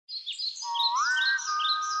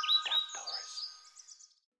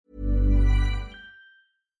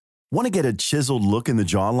Want to get a chiseled look in the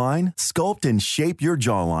jawline? Sculpt and shape your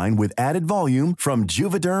jawline with added volume from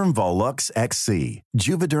Juvederm Volux XC.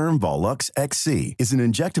 Juvederm Volux XC is an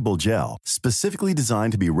injectable gel specifically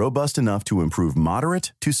designed to be robust enough to improve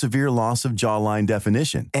moderate to severe loss of jawline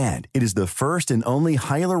definition. And it is the first and only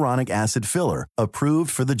hyaluronic acid filler approved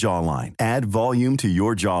for the jawline. Add volume to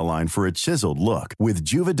your jawline for a chiseled look with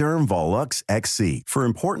Juvederm Volux XC. For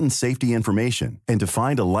important safety information and to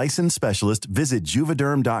find a licensed specialist, visit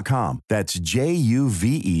juvederm.com. That's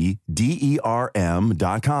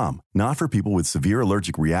JUVEDERM.com. Not for people with severe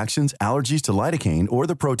allergic reactions, allergies to lidocaine, or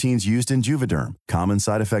the proteins used in Juvederm. Common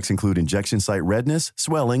side effects include injection site redness,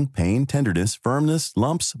 swelling, pain, tenderness, firmness,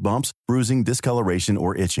 lumps, bumps, bruising, discoloration,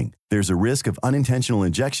 or itching. There's a risk of unintentional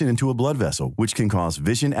injection into a blood vessel, which can cause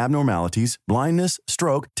vision abnormalities, blindness,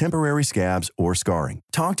 stroke, temporary scabs, or scarring.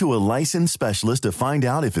 Talk to a licensed specialist to find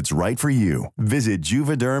out if it's right for you. Visit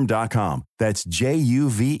Juvederm.com. That's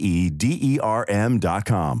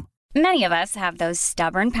JUVEDERM.com. Many of us have those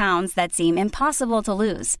stubborn pounds that seem impossible to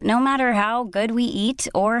lose, no matter how good we eat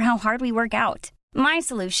or how hard we work out. My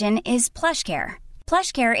solution is PlushCare.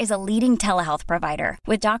 PlushCare is a leading telehealth provider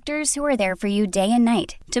with doctors who are there for you day and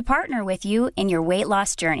night to partner with you in your weight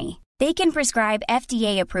loss journey. They can prescribe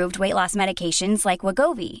FDA-approved weight loss medications like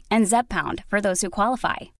Wegovy and Zepbound for those who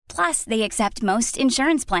qualify. Plus, they accept most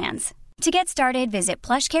insurance plans. To get started, visit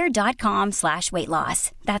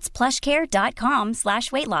plushcare.com/weightloss. That's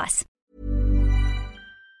plushcare.com/weightloss.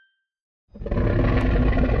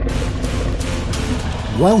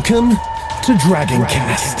 Welcome to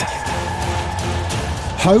Dragoncast,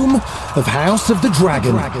 home of House of the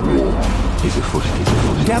Dragon.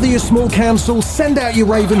 Gather your small council, send out your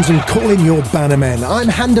ravens, and call in your bannermen. I'm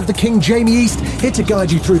Hand of the King Jamie East, here to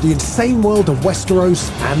guide you through the insane world of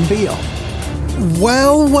Westeros and beyond.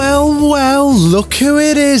 Well, look who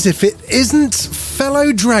it is, if it isn't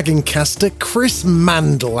fellow Dragoncaster Chris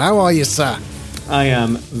Mandel. How are you, sir? I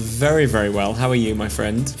am very, very well. How are you, my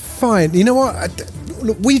friend? Fine. You know what?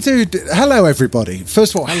 Look, we do... Hello, everybody.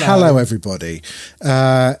 First of all, hello everybody.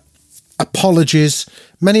 Apologies.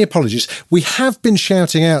 Many apologies. We have been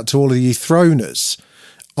shouting out to all of you throners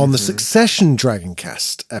on the Succession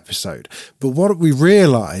Dragoncast episode, but what we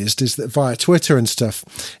realised is that via Twitter and stuff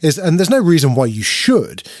is, and there's no reason why you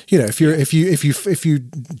should, you know, if you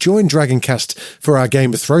join Dragoncast for our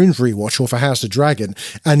Game of Thrones rewatch or for House of Dragon,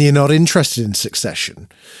 and you're not interested in Succession,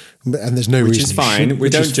 and there's no reason, which is fine. We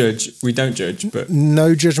don't judge, but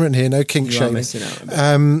no judgment here, no kink shaming.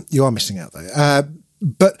 You are missing out though.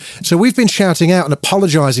 But so we've been shouting out and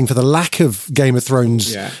apologising for the lack of Game of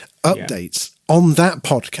Thrones updates on that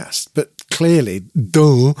podcast, but clearly,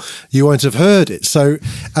 you won't have heard it. So,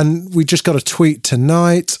 and we just got a tweet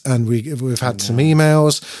tonight, and we've had some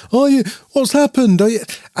emails. What's happened?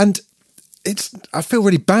 And I feel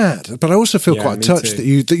really bad, but I also feel quite touched that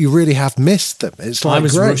you really have missed them. It's like I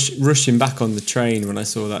was rushing back on the train when I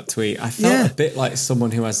saw that tweet. I felt a bit like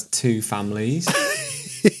someone who has two families.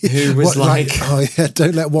 Who was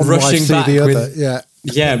don't let one wife see the other.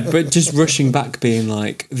 Yeah, but just rushing back, being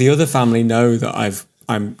like, the other family know that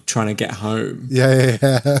I'm trying to get home. Yeah.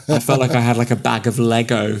 I felt like I had like a bag of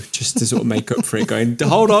Lego just to sort of make up for it, going,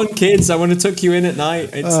 hold on, kids, I want to tuck you in at night.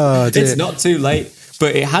 It's not too late.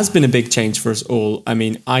 But it has been a big change for us all. I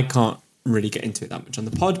mean, I can't really get into it that much on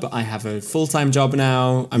the pod, but I have a full-time job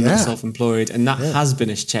now. I'm not self-employed, and that has been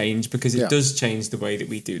a change because it does change the way that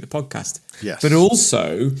we do the podcast. Yes. But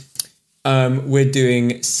also, we're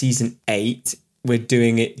doing season 8. We're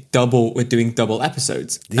doing it double. We're doing double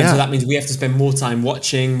episodes, and so that means we have to spend more time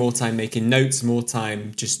watching, more time making notes, more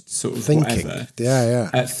time just sort of thinking.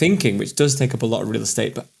 Whatever. Thinking, which does take up a lot of real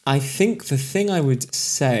estate. But I think the thing I would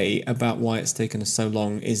say about why it's taken us so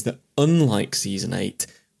long is that, unlike season 8,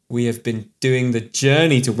 we have been doing the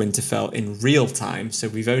journey to Winterfell in real time, so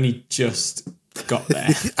we've only just got there.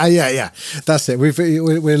 That's it.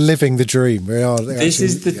 We're living the dream. We are. This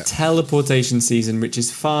is the teleportation season, which is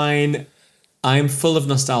fine. I'm full of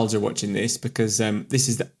nostalgia watching this because this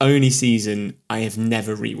is the only season I have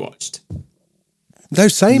never rewatched. No,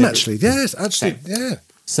 same actually. Yes, actually, yeah.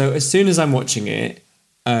 So as soon as I'm watching it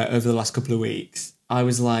over the last couple of weeks, I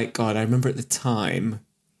was like, God, I remember at the time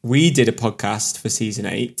we did a podcast for season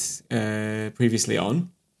 8 previously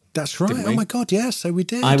on. That's right. Oh my God, yes, so we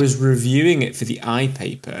did. I was reviewing it for the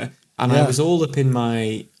iPaper, and I was all up in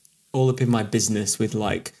my business with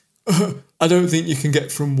like, I don't think you can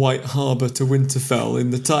get from White Harbour to Winterfell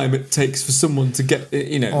in the time it takes for someone to get,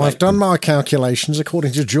 I've done my calculations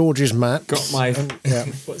according to George's maps. Got my.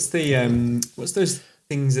 What's those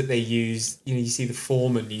things that they use? You see the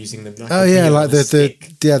foreman using them. Like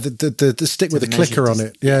the stick with the clicker on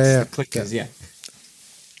it. Yeah. Clickers,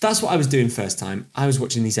 That's what I was doing first time. I was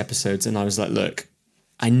watching these episodes and I was like, look,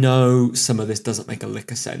 I know some of this doesn't make a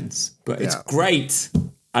lick of sense, but it's great.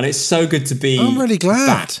 And it's so good to be I'm really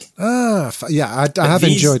glad. back.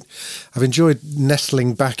 I've enjoyed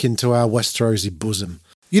nestling back into our Westerosy bosom.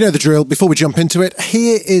 You know the drill. Before we jump into it,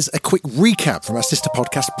 here is a quick recap from our sister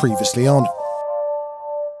podcast previously on.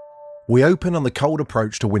 We open on the cold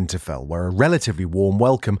approach to Winterfell, where a relatively warm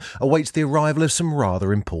welcome awaits the arrival of some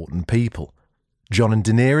rather important people. Jon and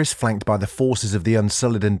Daenerys, flanked by the forces of the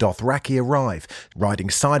Unsullied and Dothraki, arrive, riding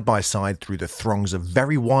side by side through the throngs of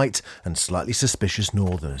very white and slightly suspicious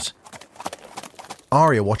northerners.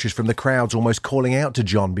 Arya watches from the crowds, almost calling out to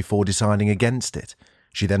Jon before deciding against it.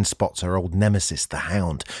 She then spots her old nemesis, the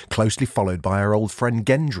Hound, closely followed by her old friend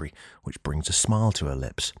Gendry, which brings a smile to her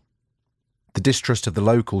lips. The distrust of the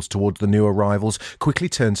locals towards the new arrivals quickly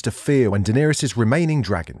turns to fear when Daenerys' remaining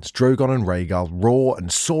dragons, Drogon and Rhaegal, roar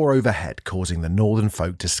and soar overhead, causing the northern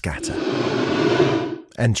folk to scatter.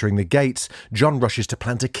 Entering the gates, Jon rushes to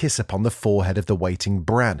plant a kiss upon the forehead of the waiting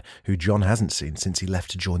Bran, who Jon hasn't seen since he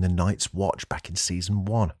left to join the Night's Watch back in Season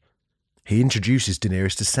 1. He introduces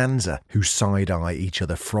Daenerys to Sansa, who side-eye each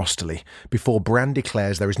other frostily, before Bran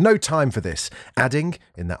declares there is no time for this, adding,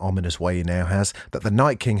 in that ominous way he now has, that the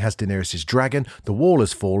Night King has Daenerys' dragon, the wall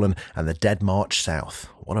has fallen, and the dead march south.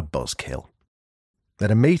 What a buzzkill.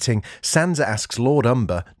 At a meeting, Sansa asks Lord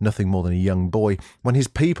Umber, nothing more than a young boy, when his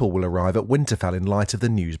people will arrive at Winterfell in light of the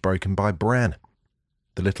news broken by Bran.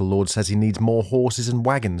 The little lord says he needs more horses and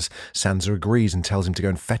wagons. Sansa agrees and tells him to go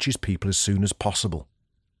and fetch his people as soon as possible.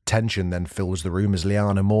 Tension then fills the room as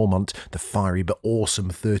Lyanna Mormont, the fiery but awesome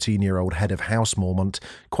 13-year-old head of House Mormont,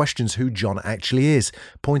 questions who Jon actually is,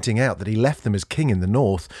 pointing out that he left them as king in the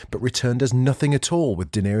north, but returned as nothing at all with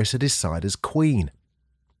Daenerys at his side as queen.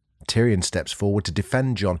 Tyrion steps forward to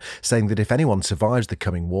defend Jon, saying that if anyone survives the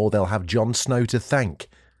coming war, they'll have Jon Snow to thank.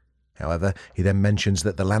 However, he then mentions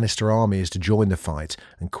that the Lannister army is to join the fight,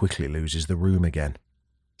 and quickly loses the room again.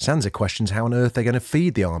 Sansa questions how on earth they're going to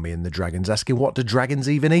feed the army and the dragons, asking what do dragons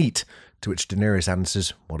even eat, to which Daenerys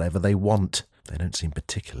answers, whatever they want. They don't seem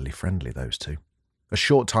particularly friendly, those two. A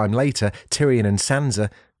short time later, Tyrion and Sansa,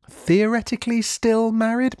 theoretically still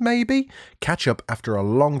married maybe, catch up after a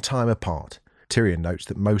long time apart. Tyrion notes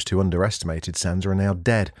that most who underestimated Sansa are now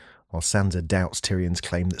dead, while Sansa doubts Tyrion's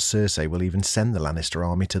claim that Cersei will even send the Lannister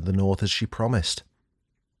army to the north as she promised.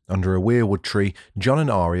 Under a weirwood tree, Jon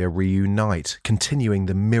and Arya reunite, continuing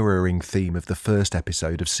the mirroring theme of the first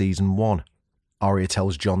episode of Season 1. Arya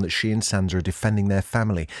tells Jon that she and Sansa are defending their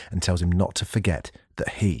family and tells him not to forget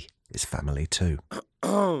that he is family too.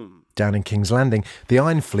 Down in King's Landing, the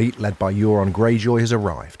Iron Fleet, led by Euron Greyjoy, has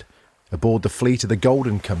arrived. Aboard the fleet are the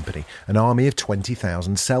Golden Company, an army of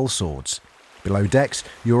 20,000 sellswords. Below decks,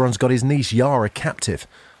 Euron's got his niece Yara captive.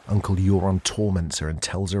 Uncle Euron torments her and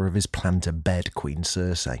tells her of his plan to bed Queen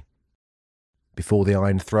Cersei. Before the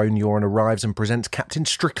Iron Throne, Euron arrives and presents Captain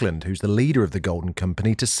Strickland, who's the leader of the Golden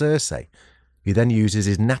Company, to Cersei. He then uses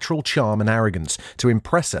his natural charm and arrogance to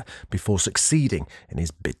impress her before succeeding in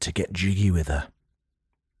his bid to get jiggy with her.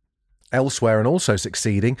 Elsewhere, and also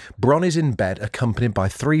succeeding, Bronn is in bed accompanied by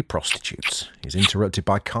 3 prostitutes. He's interrupted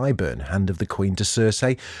by Qyburn, hand of the Queen to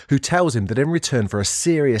Cersei, who tells him that in return for a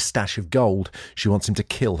serious stash of gold, she wants him to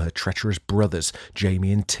kill her treacherous brothers,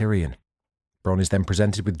 Jaime and Tyrion. Bronn is then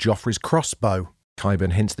presented with Joffrey's crossbow.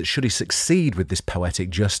 Qyburn hints that should he succeed with this poetic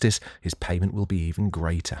justice, his payment will be even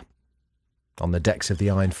greater. On the decks of the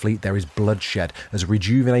Iron Fleet there is bloodshed as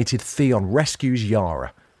rejuvenated Theon rescues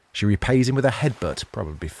Yara. She repays him with a headbutt,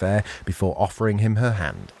 probably fair, before offering him her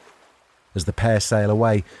hand. As the pair sail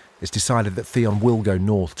away, it's decided that Theon will go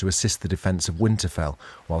north to assist the defence of Winterfell,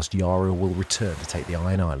 whilst Yara will return to take the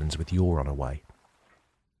Iron Islands with Euron away.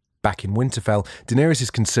 Back in Winterfell, Daenerys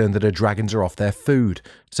is concerned that her dragons are off their food,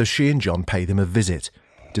 so she and Jon pay them a visit.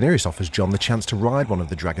 Daenerys offers Jon the chance to ride one of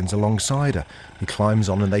the dragons alongside her. He climbs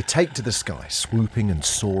on and they take to the sky, swooping and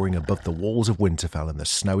soaring above the walls of Winterfell and the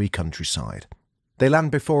snowy countryside. They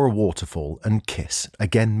land before a waterfall and kiss,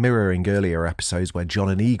 again mirroring earlier episodes where Jon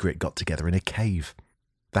and Ygritte got together in a cave.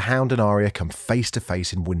 The Hound and Arya come face to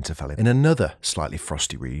face in Winterfell in another slightly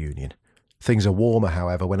frosty reunion. Things are warmer,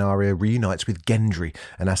 however, when Arya reunites with Gendry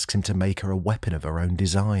and asks him to make her a weapon of her own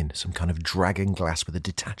design, some kind of dragon glass with a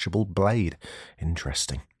detachable blade.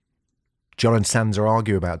 Interesting. Jon and Sansa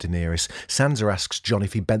argue about Daenerys. Sansa asks Jon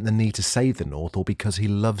if he bent the knee to save the North or because he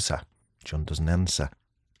loves her. Jon doesn't answer.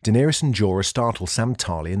 Daenerys and Jorah startle Sam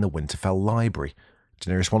Tarly in the Winterfell library.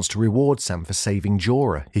 Daenerys wants to reward Sam for saving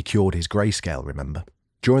Jorah. He cured his grayscale, remember?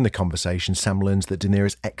 During the conversation, Sam learns that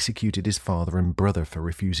Daenerys executed his father and brother for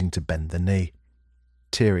refusing to bend the knee.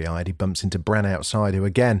 Teary-eyed, he bumps into Bran outside, who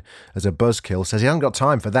again, as a buzzkill, says he hasn't got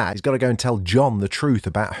time for that. He's got to go and tell Jon the truth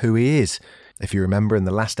about who he is. If you remember, in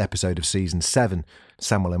the last episode of Season 7,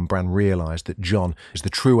 Samwell and Bran realise that Jon is the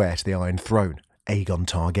true heir to the Iron Throne, Aegon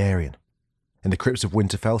Targaryen. In the crypts of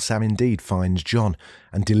Winterfell, Sam indeed finds Jon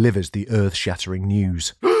and delivers the earth-shattering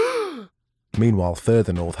news. Meanwhile,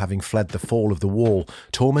 further north, having fled the fall of the Wall,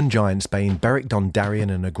 Tormund Giantsbane, Beric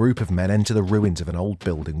Dondarrion and a group of men enter the ruins of an old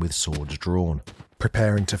building with swords drawn.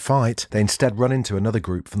 Preparing to fight, they instead run into another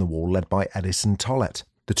group from the Wall led by Edison Tollett.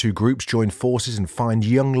 The two groups join forces and find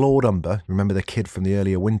young Lord Umber, remember the kid from the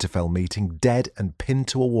earlier Winterfell meeting, dead and pinned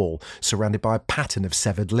to a wall, surrounded by a pattern of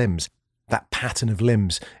severed limbs. That pattern of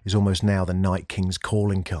limbs is almost now the Night King's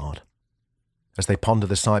calling card. As they ponder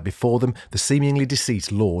the sight before them, the seemingly deceased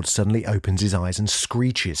lord suddenly opens his eyes and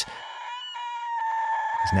screeches.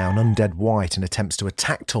 He's now an undead wight and attempts to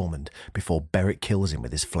attack Tormund before Beric kills him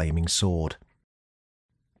with his flaming sword.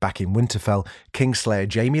 Back in Winterfell,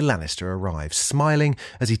 Kingslayer Jaime Lannister arrives, smiling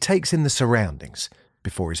as he takes in the surroundings,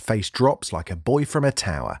 before his face drops like a boy from a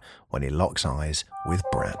tower when he locks eyes with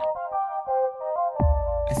Bran.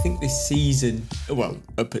 I think this season, well,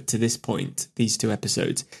 up to this point, these 2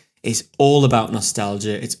 episodes, is all about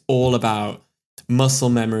nostalgia. It's all about muscle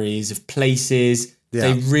memories of places.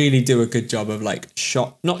 Yeah. They really do a good job of like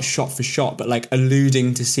not shot for shot, but like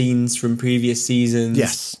alluding to scenes from previous seasons.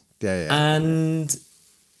 Yes. Yeah. And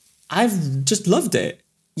I've just loved it,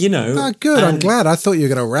 you know. Oh, good. I'm glad. I thought you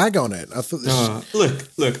were going to rag on it. I thought this.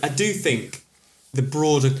 Look. I do think the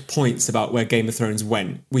broader points about where Game of Thrones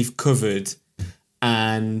went, we've covered.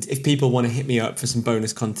 And if people want to hit me up for some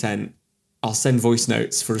bonus content, I'll send voice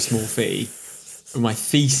notes for a small fee of my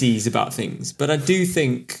theses about things. But I do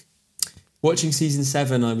think watching season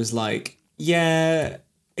 7, I was like, yeah,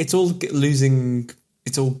 it's all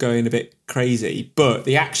going a bit crazy, but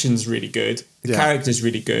the action's really good. The character's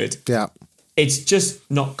really good. Yeah. It's just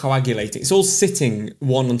not coagulating. It's all sitting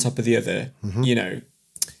one on top of the other, you know.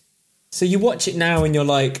 So you watch it now and you're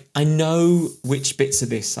like, I know which bits of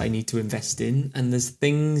this I need to invest in. And there's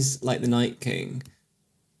things like The Night King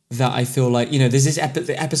that I feel like, you know, there's this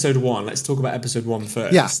episode 1. Let's talk about episode 1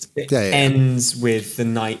 first. Yeah. It ends with the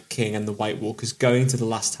Night King and the White Walkers going to the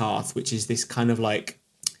Last Hearth, which is this kind of like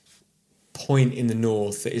point in the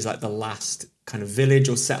north that is like the last kind of village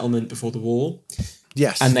or settlement before the wall.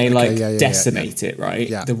 Yes. And they decimate it, right?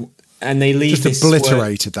 Yeah. And they leave just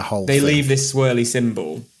obliterated the whole thing. They leave this swirly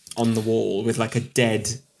symbol on the wall with like a dead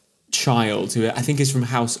child who I think is from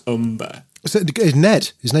House Umber. So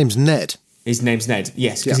Ned. His name's Ned. His name's Ned,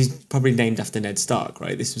 yes, because he's probably named after Ned Stark,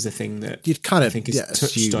 right? This was a thing that you'd kind of, I think is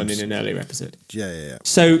touched on in an earlier episode. Yeah.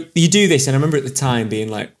 So you do this, and I remember at the time being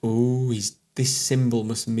like, "Oh, this symbol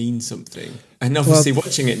must mean something." And obviously,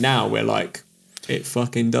 watching it now, we're like, "It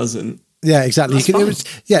fucking doesn't." Yeah, exactly.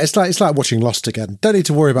 It's like watching Lost again. Don't need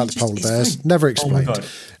to worry about the polar bears. Fine. Never explained. Oh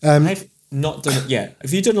my God. I've not done it yet.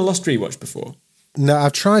 Have you done a Lost rewatch before? No,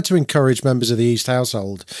 I've tried to encourage members of the East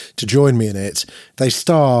household to join me in it. They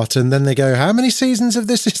start and then they go, how many seasons of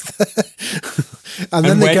this is there? and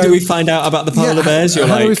then when do we find out about the polar bears? You're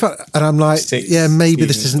like, and I'm like, maybe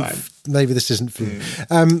this isn't for you.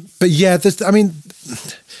 But yeah,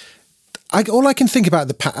 all I can think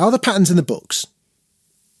about are the patterns in the books.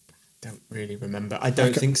 Don't really remember. I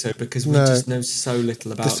don't think so because we just know so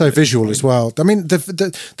little about. They're so visual as well. I mean,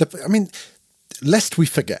 lest we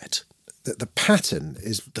forget that the pattern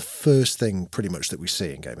is the first thing pretty much that we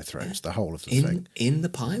see in Game of Thrones. The whole of the thing in the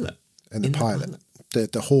pilot. In the pilot,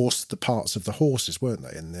 the horse, the parts of the horses, weren't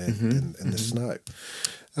they in the snow?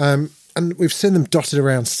 And we've seen them dotted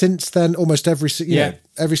around since then. Almost every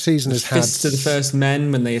season has had fists to the first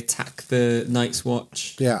men when they attack the Night's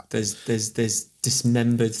Watch. Yeah, there's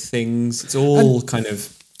dismembered things. It's all kind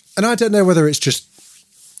of. And I don't know whether it's just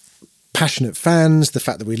passionate fans. The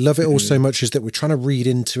fact that we love it all so much is that we're trying to read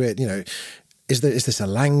into it. You know, is this a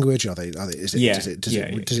language? Does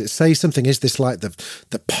it say something? Is this like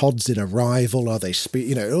the pods in Arrival? Are they speak?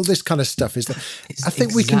 You know, all this kind of stuff. I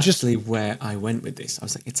think we can just where I went with this. I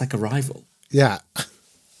was like, it's like Arrival. Yeah,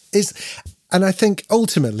 and I think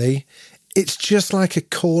ultimately it's just like a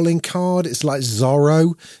calling card. It's like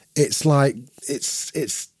Zorro. It's like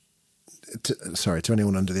to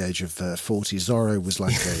anyone under the age of 40, Zorro was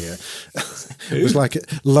like a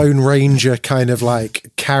Lone Ranger kind of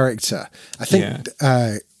like character. I think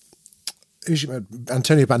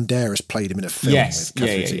Antonio Banderas played him in a film with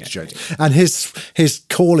Catherine Zeta-Jones. And his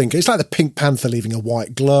calling, it's like the Pink Panther leaving a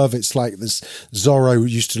white glove. It's like this Zorro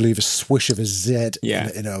used to leave a swish of a Z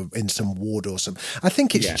in some wood or some. I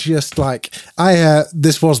think it's just like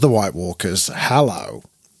this was the White Walkers. Hello.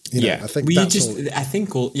 I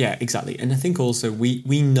think exactly. And I think also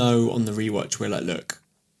we know on the rewatch, we're like, look,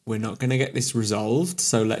 we're not going to get this resolved,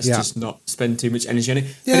 so let's just not spend too much energy on it.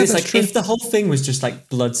 But it's like, true. If the whole thing was just like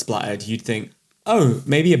blood splattered, you'd think, oh,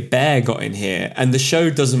 maybe a bear got in here, and the show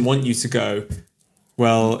doesn't want you to go,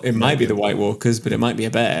 well, it might be the White Walkers, but it might be a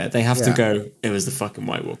bear. They have to go, it was the fucking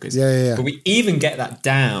White Walkers. Yeah. But we even get that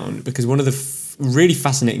down because one of the really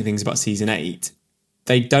fascinating things about season 8,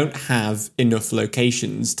 they don't have enough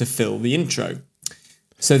locations to fill the intro.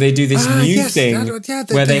 So they do this new thing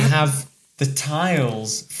where they have the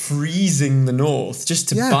tiles freezing the north just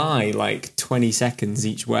to buy like 20 seconds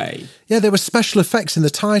each way. Yeah, there were special effects in the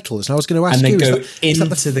titles. And I was going to ask you. And they go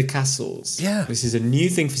into the castles. Yeah. This is a new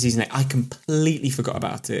thing for season 8. I completely forgot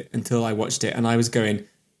about it until I watched it. And I was going,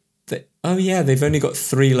 they've only got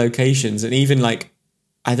 3 locations. And even like,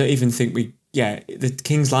 I don't even think the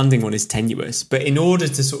King's Landing one is tenuous. But in order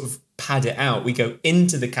to sort of pad it out, we go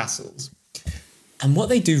into the castles. And what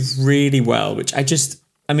they do really well,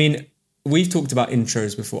 we've talked about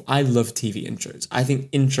intros before. I love TV intros. I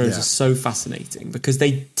think intros are so fascinating because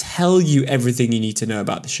they tell you everything you need to know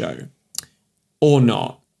about the show or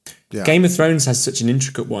not. Yeah. Game of Thrones has such an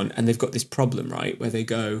intricate one, and they've got this problem, right, where they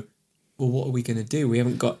go, well, what are we going to do? We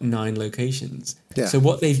haven't got 9 locations. Yeah. So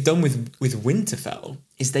what they've done with Winterfell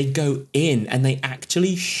is they go in and they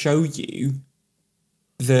actually show you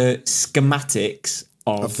the schematics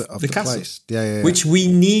of the castle, place. Which we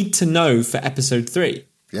need to know for episode 3.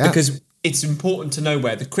 Yeah. Because it's important to know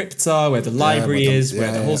where the crypts are, where the library is,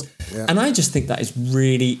 where the halls. Yeah. And I just think that is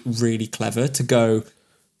really, really clever to go,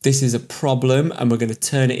 this is a problem and we're going to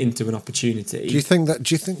turn it into an opportunity. Do you think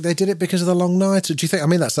they did it because of the long night? Or do you think, I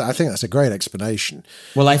think that's a great explanation.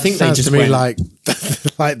 Well, I think they just went, like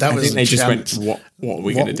that I was think they just went, what are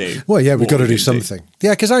we going to do? Well, yeah, we've got to do something.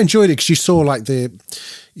 Yeah, because I enjoyed it because you saw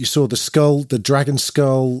the skull, the dragon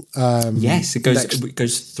skull. Yes, it goes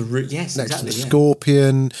through. Yes, next exactly. To the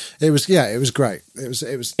scorpion. It was great.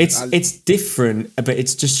 It's different, but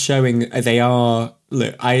it's just showing they are.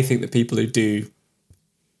 Look, I think the people who do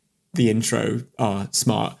the intro are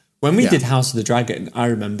smart. When we did House of the Dragon, I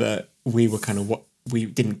remember we were we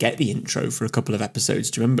didn't get the intro for a couple of episodes.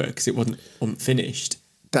 Do you remember? Because it wasn't finished.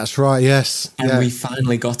 That's right. Yes, and we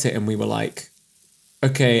finally got it, and we were like,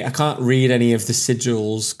 okay, I can't read any of the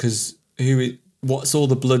sigils because what's all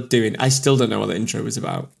the blood doing? I still don't know what the intro was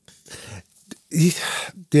about.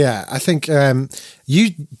 Yeah, I think I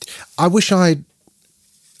wish I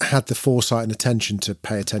had the foresight and attention to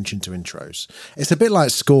pay attention to intros. It's a bit like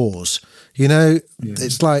scores,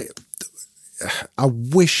 It's like I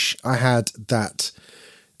wish I had that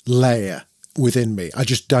layer within me. I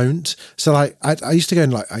just don't. So I used to go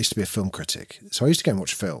and I used to be a film critic. So I used to go and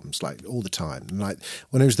watch films like all the time. And like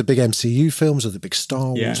when it was the big MCU films or the big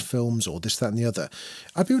Star Wars films or this, that and the other,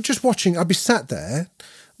 I'd be sat there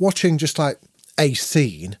watching just like a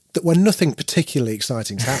scene that when nothing particularly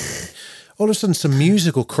exciting's happening, all of a sudden some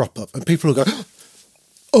music will crop up and people will go,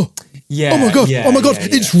 oh my God,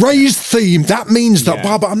 it's Ray's theme. That means that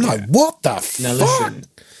blah, blah. I'm like, what the fuck? Now listen,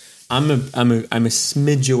 I'm a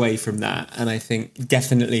smidge away from that, and I think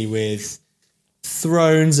definitely with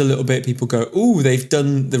Thrones a little bit, people go, "Ooh, they've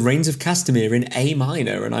done the Reigns of Castamere in A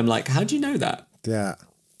minor," and I'm like, "How do you know that?" Yeah,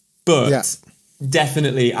 but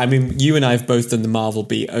definitely, I mean, you and I have both done the Marvel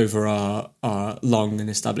beat over our long and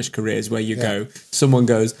established careers, where you go, someone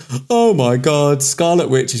goes, "Oh my God, Scarlet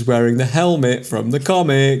Witch is wearing the helmet from the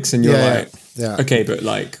comics," and you're like, "Okay, but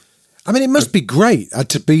like." I mean, it must be great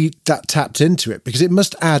to be that tapped into it because it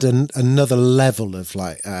must add another level of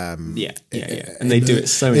like, and they do it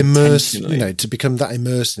so intentionally. To become that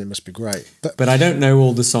immersed, it must be great. But I don't know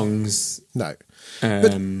all the songs. No,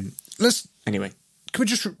 but anyway. Can we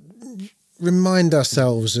just remind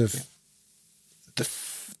ourselves of the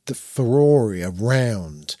furore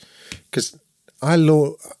around? Because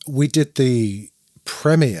we did the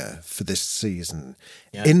premiere for this season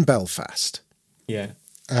in Belfast. Yeah.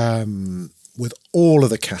 With all of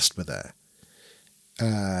the cast were there.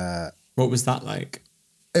 What was that like?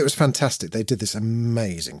 It was fantastic. They did this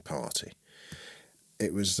amazing party.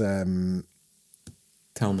 It was.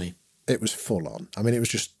 Tell me. It was full on. I mean, it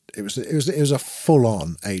was a full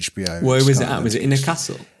on HBO. Where was it at? Was it in a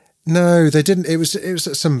castle? No, they didn't. It was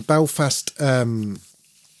at some Belfast.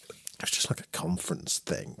 It was just like a conference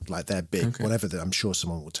thing, like they're big, whatever. I'm sure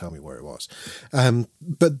someone will tell me where it was.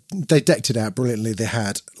 But they decked it out brilliantly. They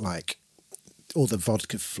had like all the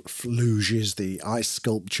vodka fluges, the ice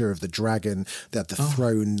sculpture of the dragon. They had the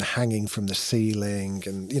throne hanging from the ceiling,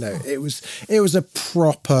 and it was a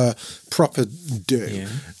proper do. Yeah.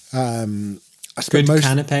 Good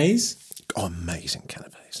canapes. Oh, amazing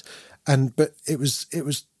canapes. But it was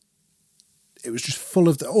just full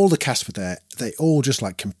of all the cast were there. They all just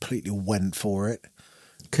like completely went for it.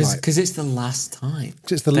 Because it's the last time.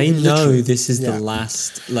 They know this is the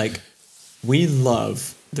last. Like, we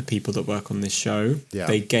love the people that work on this show. Yeah.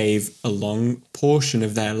 They gave a long portion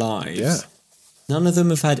of their lives. Yeah. None of them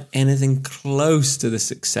have had anything close to the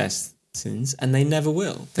success since, and they never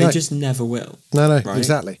will. They just never will. No, right?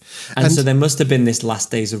 Exactly. And so there must have been this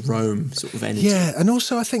last days of Rome sort of energy. Yeah, and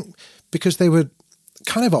also I think because they were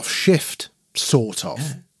kind of off shift, sort of.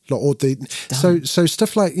 Yeah. Or so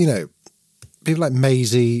stuff like, you know, people like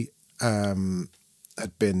Maisie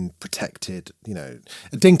had been protected, you know.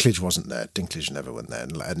 Dinklage wasn't there. Dinklage never went there.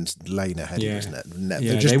 And Lena Headey wasn't there.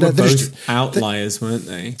 Yeah, they were both outliers, weren't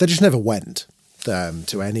they? They just never went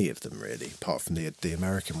to any of them, really, apart from the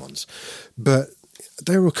American ones. But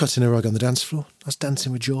they were all cutting a rug on the dance floor. I was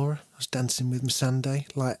dancing with Jorah. I was dancing with Missandei,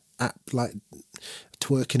 like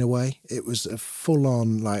twerking away. It was a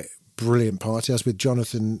full-on, like, brilliant party. I was with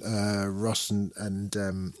Jonathan, Ross,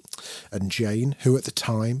 and Jane, who at the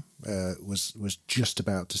time was just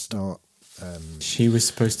about to start. She was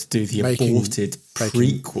supposed to do the aborted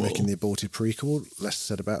prequel. Making the aborted prequel. Less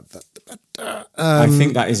said about that. I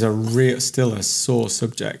think that is still a sore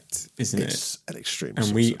subject, isn't it? It's an extreme.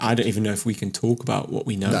 And I don't even know if we can talk about what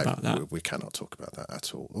we know about that. We cannot talk about that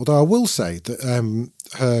at all. Although I will say that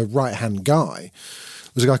her right-hand guy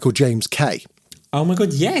was a guy called James Kay. Oh my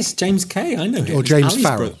God, yes, James Kay, I know him. Or James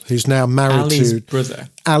Farrell, who's now married Ali's brother.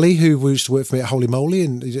 Ali, who used to work for me at Holy Moly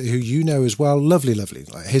and who you know as well. Lovely.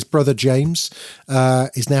 Like his brother James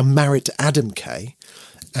is now married to Adam Kay.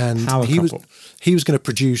 And he was going to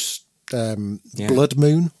produce Blood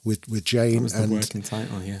Moon with Jane. That was the working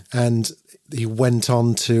title, yeah. And he went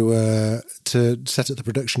on to set up the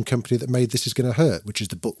production company that made This Is Gonna Hurt, which is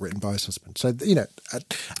the book written by his husband. So, you know...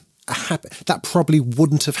 that probably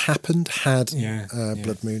wouldn't have happened had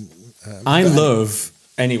Blood Moon. I love,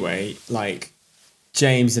 anyway, like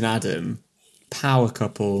James and Adam, power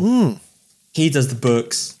couple. He does the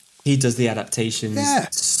books, he does the adaptations. Yeah.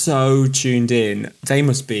 So tuned in. They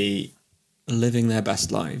must be living their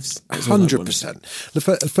best lives. 100%. The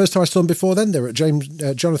first time I saw them before then, they were at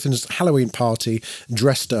Jonathan's Halloween party,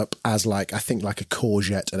 dressed up as like a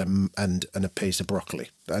courgette and a piece of broccoli,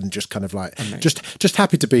 and just kind of like just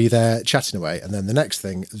happy to be there, chatting away. And then the next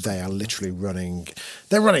thing, they are literally running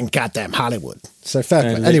goddamn Hollywood. So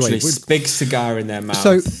fair play. Anyway, big cigar in their mouth.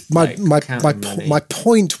 So my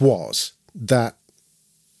point was that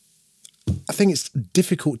I think it's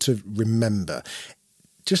difficult to remember.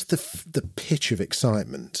 Just the pitch of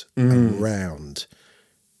excitement around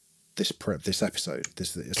this episode.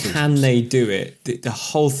 Can they do it? The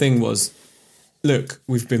whole thing was, look,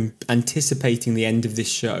 we've been anticipating the end of this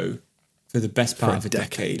show for the best part of a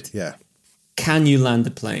decade. Yeah. Can you land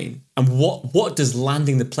the plane? And what does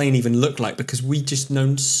landing the plane even look like? Because we just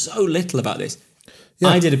know so little about this. Yeah.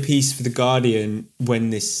 I did a piece for The Guardian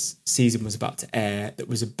when this season was about to air that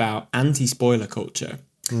was about anti-spoiler culture.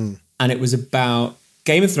 And it was about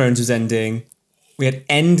Game of Thrones was ending. We had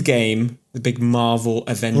Endgame, the big Marvel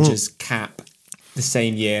Avengers cap, the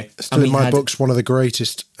same year. Still in my books, one of the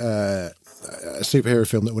greatest superhero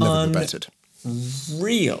film that will never be bettered.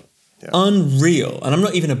 Unreal. And I'm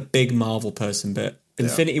not even a big Marvel person, but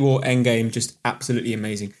Infinity War, Endgame, just absolutely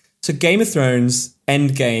amazing. So Game of Thrones,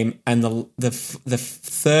 Endgame, and the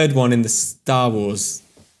third one in the Star Wars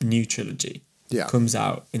new trilogy comes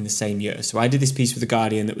out in the same year. So I did this piece for The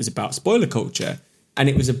Guardian that was about spoiler culture. And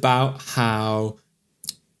it was about how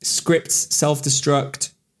scripts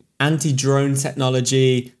self-destruct, anti-drone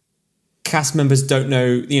technology, cast members don't know.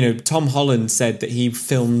 You know, Tom Holland said that he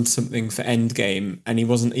filmed something for Endgame and he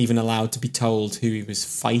wasn't even allowed to be told who he was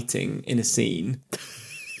fighting in a scene.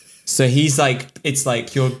 So he's like, it's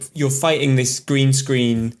like you're fighting this green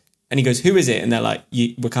screen, and he goes, "Who is it?" And they're like,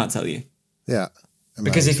 "We can't tell you." Yeah. Amazing.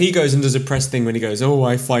 Because if he goes and does a press thing when he goes, "Oh,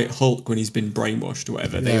 I fight Hulk," when he's been brainwashed or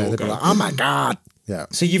whatever, they all go, like, "Oh my God." Yeah.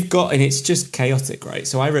 So you've got, and it's just chaotic, right?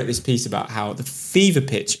 So I wrote this piece about how the fever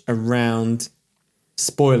pitch around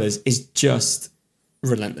spoilers is just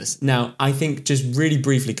relentless. Now, I think just really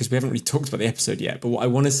briefly, because we haven't really talked about the episode yet, but what I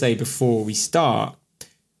want to say before we start,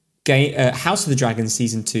 House of the Dragon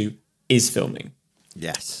season 2 is filming.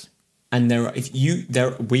 Yes. And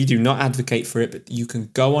we do not advocate for it, but you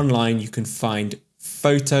can go online, you can find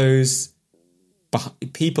photos,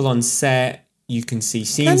 people on set, you can see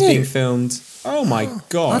scenes being filmed. Oh my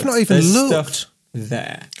God. I've not even looked. Stuff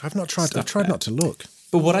there. I've tried not to look.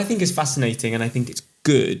 But what I think is fascinating, and I think it's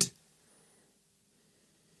good,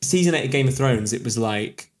 season 8 of Game of Thrones, it was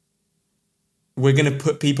like, we're going to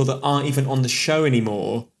put people that aren't even on the show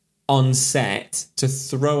anymore on set to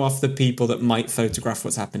throw off the people that might photograph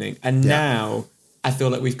what's happening. And now I feel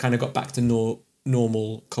like we've kind of got back to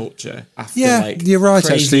normal culture after you're right,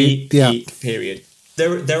 crazy actually. peak period.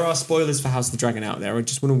 There are spoilers for House of the Dragon out there. I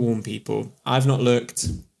just want to warn people. I've not looked,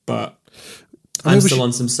 but I'm still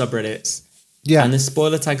on some subreddits. Yeah. And there's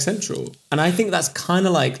spoiler tag central. And I think that's kind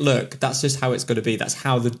of like, look, that's just how it's got to be. That's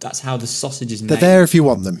how the sausage is made. They're there if you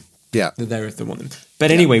want them. Yeah. They're there if they want them. But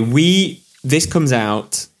anyway, this comes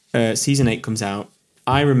out, season 8 comes out.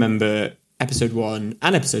 I remember episode 1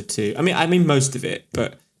 and episode 2. I mean most of it,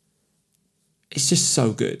 but it's just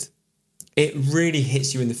so good. It really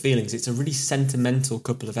hits you in the feelings. It's a really sentimental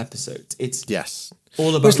couple of episodes. It's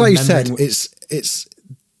all about. It's like you said. It's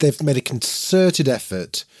they've made a concerted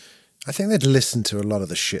effort. I think they'd listened to a lot of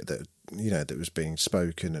the shit that that was being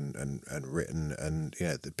spoken and written, and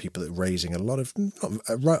the people that were raising a lot of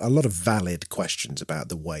valid questions about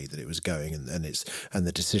the way that it was going and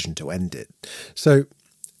the decision to end it. So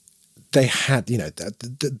they had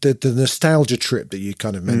the nostalgia trip that you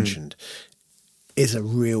kind of mentioned. Is a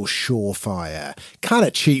real surefire kind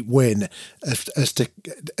of cheap win as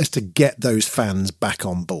to get those fans back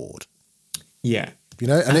on board. Yeah,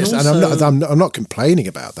 and I'm not complaining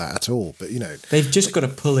about that at all. But they've just got to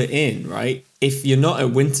pull it in, right? If you're not at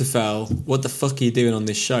Winterfell, what the fuck are you doing on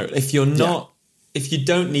this show? If you're not, if you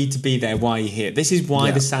don't need to be there, why are you here? This is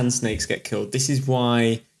why the Sand Snakes get killed. This is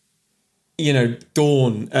why.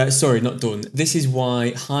 Dawn. Not Dawn. This is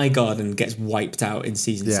why Highgarden gets wiped out in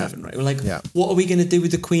season 7, right? We're like, what are we going to do with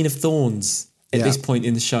the Queen of Thorns at this point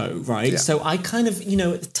in the show, right? Yeah. So I kind of,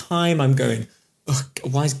 at the time I'm going,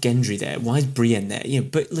 why is Gendry there? Why is Brienne there?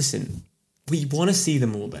 But listen, we want to see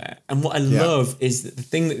them all there. And what I love is that the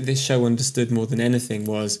thing that this show understood more than anything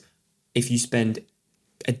was if you spend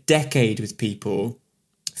a decade with people,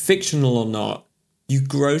 fictional or not, you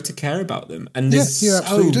grow to care about them. And there's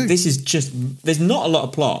there's not a lot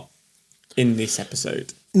of plot in this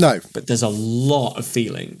episode. No. But there's a lot of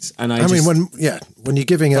feelings. And when you're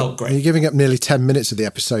giving up nearly 10 minutes of the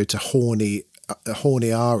episode to horny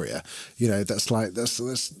Arya, that's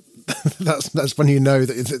when you know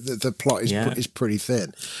that the plot is pretty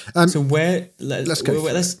thin. So let's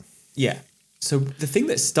go. So the thing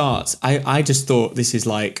that starts, I just thought this is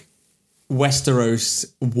like Westeros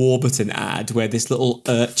Warburton ad where this little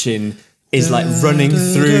urchin is like running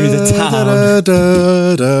through the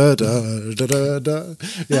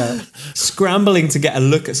town, scrambling to get a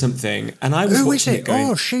look at something. And I was who watching is it?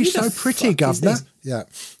 going, she's so pretty, governor. Yeah,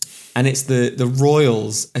 and it's the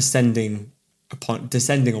royals descending on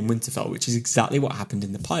Winterfell, which is exactly what happened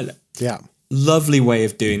in the pilot. Yeah, lovely way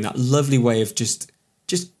of doing that. Lovely way of just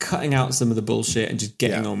cutting out some of the bullshit and just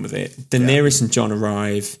getting on with it. Daenerys and Jon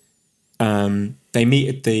arrive. They meet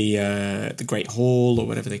at the Great Hall or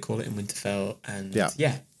whatever they call it in Winterfell, and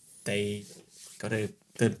they got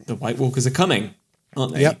the White Walkers are coming,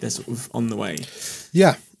 aren't they? They're sort of on the way.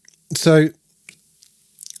 Yeah. So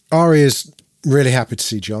Arya's really happy to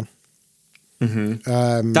see Jon.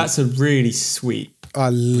 Mm-hmm. That's a really sweet. I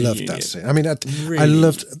loved that scene. I mean, I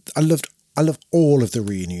loved all of the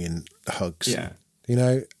reunion hugs. Yeah.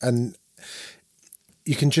 And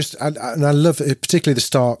you can just and I love it, particularly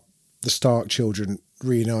the Stark children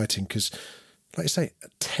reuniting, because, like I say,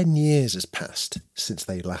 10 years has passed since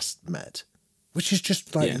they last met, which is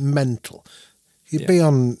just mental. You'd be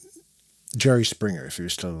on Jerry Springer if he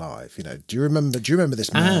was still alive. Do you remember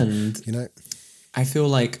this man? And I feel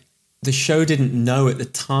like the show didn't know at the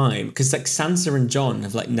time, because like Sansa and Jon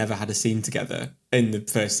have like never had a scene together in the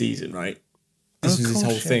first season, right? This was this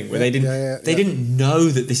whole thing where they didn't know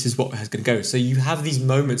that this is what was going to go. So you have these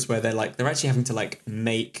moments where they're actually having to like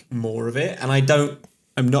make more of it. And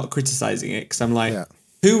I'm not criticizing it, because I'm like,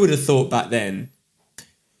 who would have thought back then?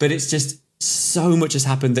 But it's just so much has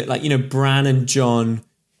happened that Bran and Jon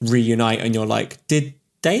reunite, and you're like,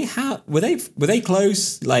 were they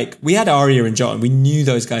close? Like, we had Arya and Jon, we knew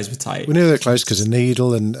those guys were tight. We knew they were close because of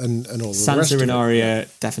Needle and all the rest of it. Sansa and Arya,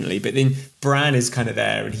 definitely. But then Bran is kind of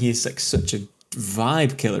there, and he is like such a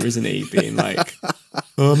vibe killer, isn't he? Being like,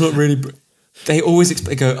 I'm not really. They always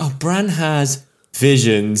go, Bran has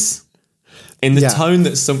visions, in the tone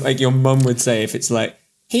that some like your mum would say if it's like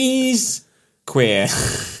he's queer.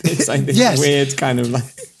 It's like this weird kind of like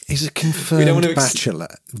he's a confirmed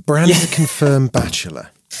bachelor. Bran's a confirmed bachelor.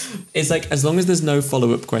 It's like, as long as there's no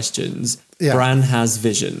follow-up questions, Bran has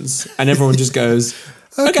visions, and everyone just goes,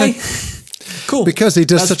 okay. Cool. Because he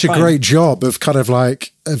does such a great job of kind of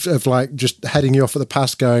like just heading you off at the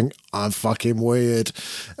pass going, I'm fucking weird.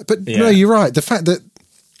 But no, you're right. The fact that,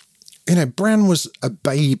 Bran was a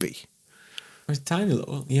baby. A tiny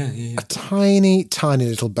little, A tiny, tiny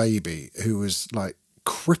little baby who was like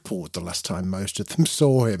crippled the last time most of them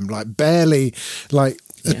saw him, barely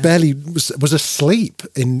was asleep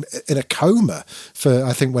in a coma for,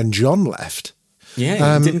 I think, when John left.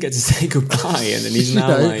 Yeah, he didn't get to say goodbye, and then he's now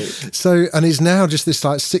and he's now just this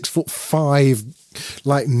 6'5"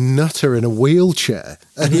 nutter in a wheelchair.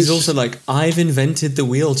 And he's also like, I've invented the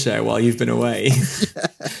wheelchair while you've been away.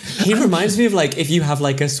 He reminds me of if you have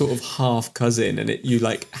a sort of half cousin and you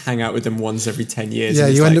hang out with them once every 10 years. Yeah,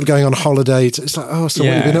 you end up going on holiday. It's like, what have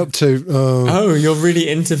you been up to? Oh, you're really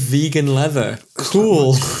into vegan leather.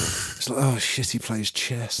 Cool. It's like, oh shit, he plays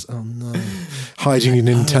chess. Oh no. Hiding your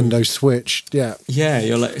Nintendo Switch. Yeah. Yeah,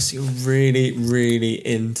 so you're really, really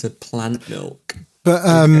into plant milk. But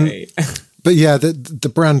but yeah,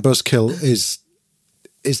 the brand buzzkill is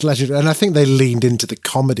legendary. And I think they leaned into the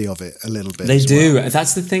comedy of it a little bit. They do. Well.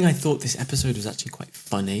 That's the thing. I thought this episode was actually quite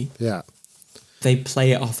funny. Yeah. They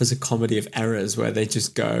play it off as a comedy of errors where they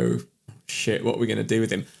just go, shit, what are we going to do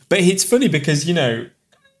with him? But it's funny because,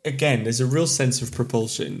 again, there's a real sense of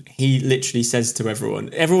propulsion. He literally says to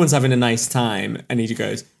everyone's having a nice time, and he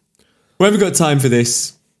goes, we haven't got time for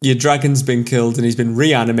this. Your dragon's been killed and he's been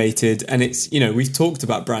reanimated. And it's, we've talked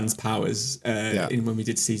about Bran's powers when we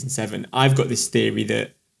did season 7. I've got this theory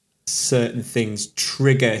that certain things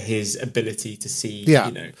trigger his ability to see,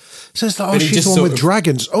 So it's like, she's the one with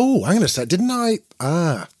dragons. Oh, hang on a sec, didn't I?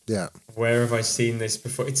 Yeah. Where have I seen this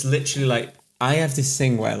before? It's literally I have this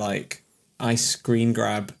thing where I screen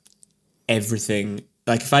grab everything.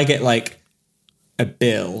 If I get a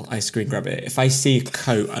bill, I screen grab it. If I see a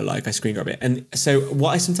coat I screen grab it. And so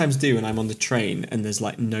what I sometimes do when I'm on the train and there's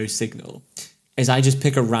no signal is I just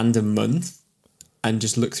pick a random month and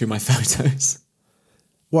just look through my photos.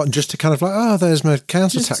 What, just to kind of there's my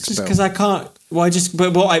council tax bill? Because I can't.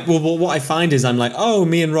 But what I find is I'm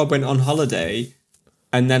me and Rob went on holiday,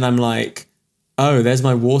 and then I'm oh, there's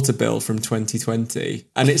my water bill from 2020.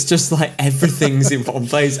 And it's just everything's in one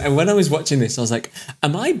place. And when I was watching this, I was like,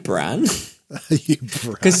 am I Bran?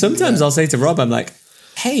 Because sometimes I'll say to Rob, I'm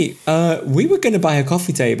hey, we were going to buy a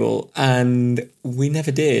coffee table and we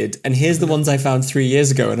never did. And here's the ones I found 3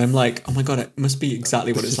 years ago. And I'm oh my God, it must be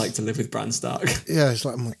exactly what it's like to live with Bran Stark. Yeah, it's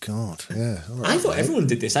oh my God. Yeah. Right, I thought everyone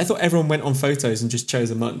did this. I thought everyone went on photos and just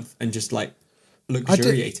chose a month and just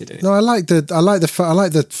luxuriated in it. No, I like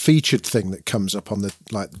the featured thing that comes up on the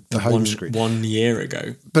home screen 1 year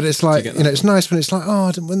ago. But it's it's nice when it's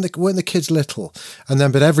when the kid's little, and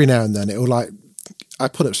then but every now and then it'll I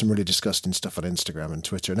put up some really disgusting stuff on Instagram and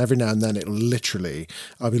Twitter, and every now and then it'll literally,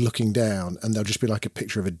 I'll be looking down and there'll just be a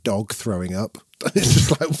picture of a dog throwing up. It's just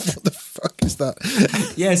what the fuck is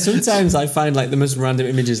that? Yeah, sometimes I find the most random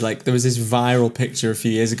images. There was this viral picture a few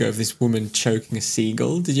years ago of this woman choking a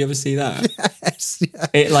seagull. Did you ever see that? Yes. Yeah.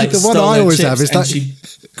 It the one I always have is that she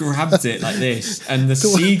grabbed it like this, and the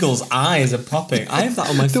seagull's eyes are popping. I have that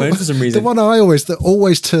on my phone for some reason. The one that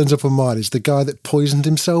always turns up on mine is the guy that poisoned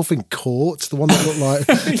himself in court. The one that looked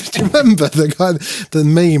do you remember the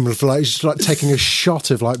meme of just taking a shot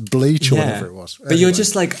of bleach or whatever it was? But you're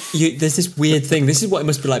just there's this weird thing. This is what it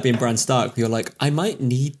must be like being Bran Stark. You're I might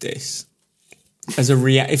need this as a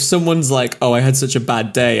if someone's oh, I had such a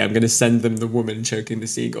bad day, I'm going to send them the woman choking the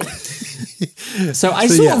seagull. So I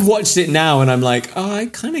sort of watched it now and I'm oh, I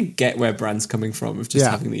kind of get where Bran's coming from of just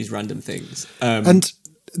having these random things. And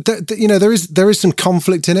there is some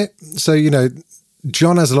conflict in it. So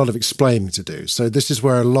John has a lot of explaining to do. So this is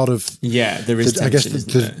where a lot of there is tension, I guess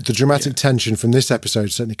the dramatic tension from this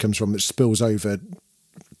episode certainly comes from, that spills over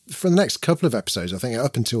for the next couple of episodes, I think,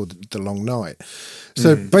 up until the long night.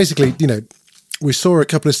 So basically, we saw a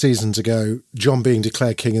couple of seasons ago John being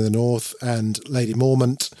declared King of the North, and Lady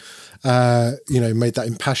Mormont, made that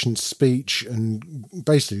impassioned speech and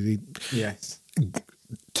basically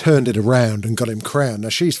turned it around and got him crowned. Now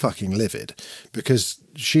she's fucking livid because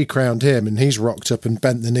she crowned him and he's rocked up and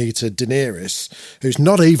bent the knee to Daenerys, who's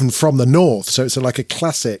not even from the North. So it's a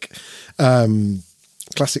classic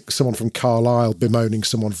someone from Carlisle bemoaning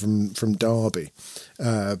someone from Derby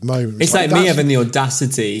moment. It's me having the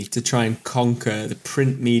audacity to try and conquer the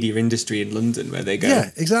print media industry in London, where they go, yeah,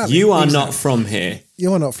 exactly. You are not from here.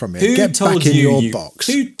 You are not from here. Get back in your box.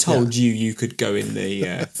 Who told you could go in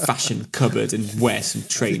the fashion cupboard and wear some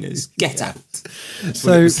trainers? Get out.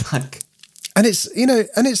 So, and it's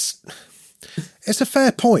it's a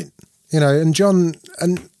fair point, and John,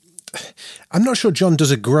 and I'm not sure John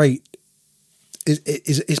does a great.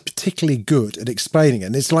 Is particularly good at explaining it.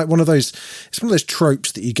 And it's one of those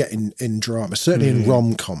tropes that you get in drama, certainly in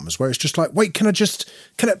rom-coms, where it's just wait, but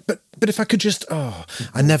if I could just, I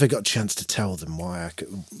never got a chance to tell them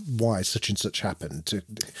why such and such happened.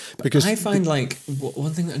 Because I find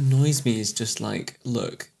one thing that annoys me is just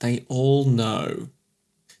look, they all know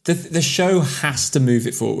the show has to move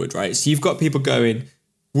it forward, right? So you've got people going,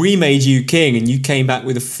 we made you king and you came back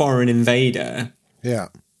with a foreign invader. Yeah.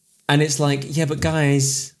 And it's like, yeah, but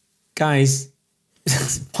guys,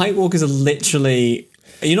 White Walkers are literally...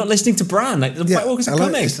 Are you not listening to Bran? Like, the White Walkers are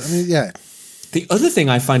coming. Yeah. The other thing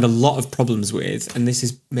I find a lot of problems with, and this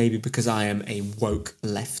is maybe because I am a woke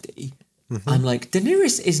lefty, I'm like,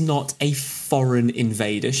 Daenerys is not a foreign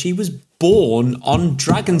invader. She was born on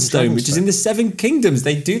Dragonstone, which is in the Seven Kingdoms.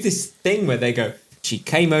 They do this thing where they go, she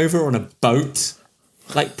came over on a boat.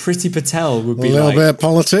 Like, Priti Patel would be like... A little bit of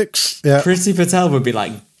politics. Yeah. Priti Patel would be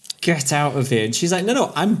like, get out of here. And she's like,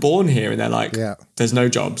 no, I'm born here. And they're like, there's no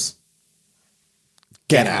jobs.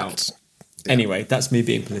 Get out. Yeah. Anyway, that's me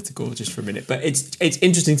being political just for a minute. But it's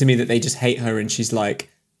interesting to me that they just hate her and she's like,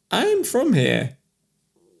 I'm from here.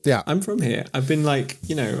 Yeah. I'm from here. I've been like,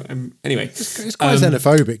 anyway. It's quite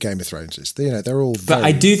xenophobic, Game of Thrones is. They're all But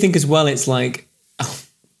I do think as well, it's like,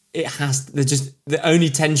 the only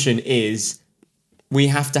tension is we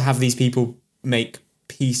have to have these people make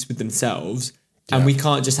peace with themselves. And we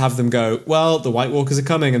can't just have them go, well, the White Walkers are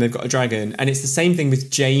coming and they've got a dragon. And it's the same thing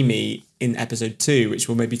with Jaime in episode 2, which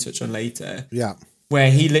we'll maybe touch on later. Yeah.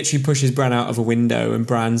 Where he literally pushes Bran out of a window and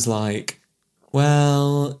Bran's like,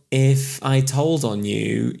 well, if I told on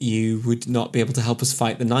you, you would not be able to help us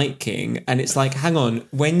fight the Night King. And it's like, hang on,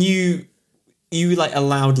 when you like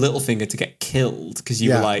allowed Littlefinger to get killed because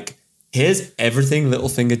you were like, here's everything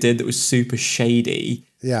Littlefinger did that was super shady.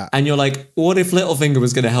 Yeah. And you're like, what if Littlefinger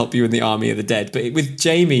was going to help you in the army of the dead? But with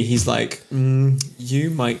Jaime, he's like,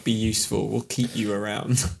 you might be useful. We'll keep you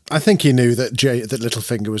around. I think he knew that that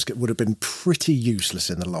Littlefinger would have been pretty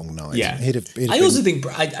useless in the Long Night. Yeah. I also think,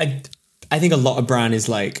 I think a lot of Bran is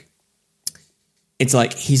like, it's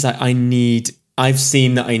like, he's like, I've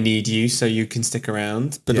seen that I need you so you can stick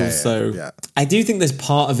around. But I do think there's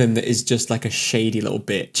part of him that is just like a shady little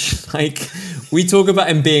bitch. Like, we talk about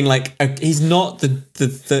him being like, he's not the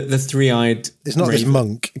three-eyed... It's not this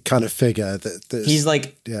monk kind of figure. He's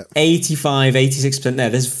like 85, 86% there.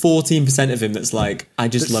 There's 14% of him that's like, I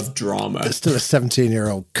just love drama. There's still a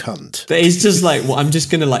 17-year-old cunt. But he's just like, well, I'm just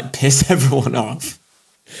going to like piss everyone off.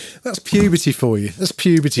 That's puberty for you.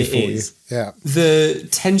 You. Yeah. The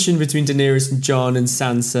tension between Daenerys and Jon and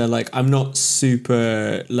Sansa, like, I'm not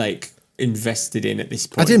super, like, invested in at this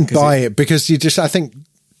point. I didn't buy it because I think,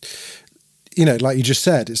 like you just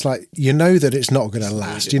said, it's like, that it's not going to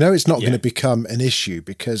last. It's not going to become an issue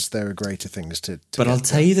because there are greater things to But I'll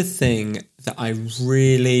tell you the thing that I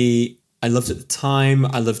loved at the time,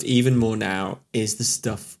 I loved even more now, is the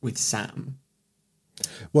stuff with Sam.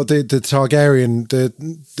 What the Targaryen, the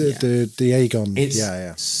Aegon,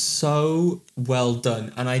 it's so well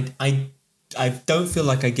done, and I don't feel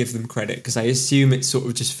like I give them credit because I assume it sort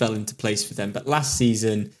of just fell into place for them. But last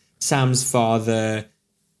season, Sam's father,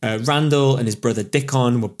 Randall, and his brother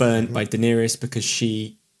Dickon were burnt by Daenerys because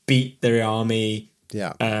she beat their army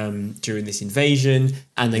during this invasion,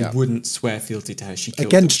 and they wouldn't swear fealty to her. She killed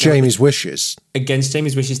against Jaime's wishes. Against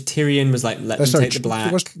Jaime's wishes, Tyrion was like, "Let them take the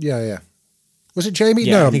black." Was it Jaime?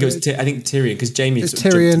 Yeah, no, I think it was. I think Tyrion, because Jaime sort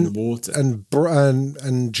of Tyrion jumped in the water,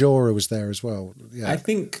 and Jorah was there as well. Yeah, I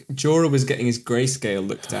think Jorah was getting his grayscale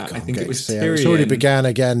looked at. I think it was Tyrion. It's already began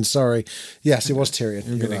again. Sorry. Yes, it was Tyrion.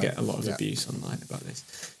 I'm going to get a lot of abuse online about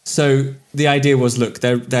this. So the idea was, look,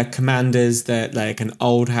 they're commanders. They're like an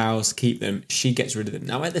old house. Keep them. She gets rid of them.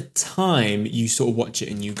 Now, at the time, you sort of watch it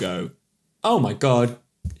and you go, "Oh my god,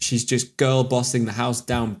 she's just girl bossing the house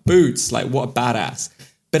down boots. Like, what a badass."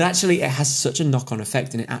 But actually, it has such a knock-on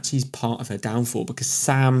effect, and it actually is part of her downfall because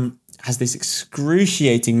Sam has this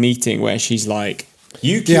excruciating meeting where she's like,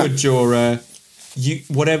 "You killed Jorah.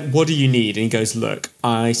 What do you need?" And he goes, "Look,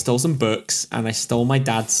 I stole some books and I stole my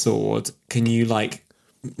dad's sword. Can you like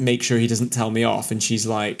make sure he doesn't tell me off?" And she's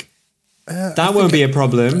like, "That won't be a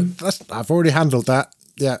problem. I've already handled that.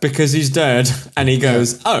 Yeah, because he's dead." And he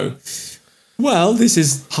goes, "Oh, well, this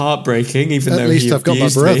is heartbreaking. Even though at least I've got my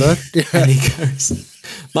brother." Yeah. And he goes,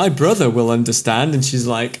 "My brother will understand." And she's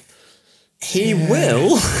like, he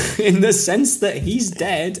will, in the sense that he's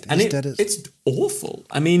dead. And it's awful.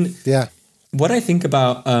 I mean, what I think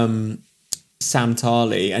about Sam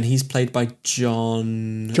Tarly, and he's played by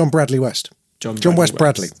John Bradley West. John West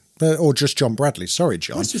Bradley. Or just John Bradley. Sorry,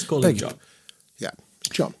 John. Let's just call him John. Yeah,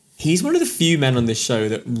 John. He's one of the few men on this show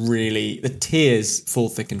that really, the tears fall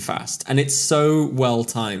thick and fast. And it's so well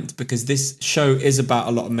timed because this show is about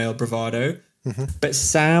a lot of male bravado. Mm-hmm. But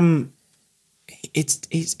Sam, it's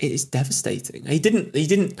devastating. He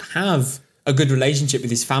didn't have a good relationship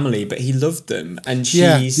with his family, but he loved them. And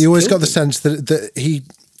you always got the sense that he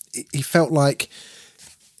felt like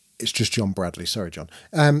it's just John Bradley. Sorry, John.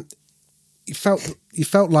 you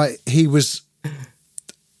felt like he was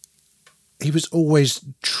always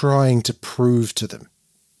trying to prove to them.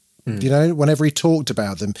 You know, whenever he talked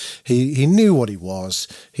about them, he knew what he was.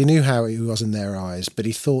 He knew how he was in their eyes, but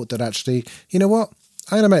he thought that actually, you know what?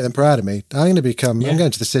 I'm going to make them proud of me. I'm going to become. I'm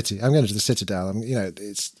going to the city. I'm going to the Citadel.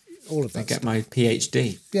 It's all of that. I get my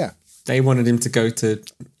PhD. Yeah, they wanted him to go to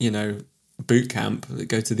boot camp,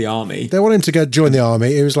 go to the army. They wanted him to go join the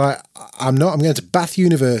army. He was like, I'm not. I'm going to Bath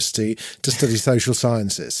University to study social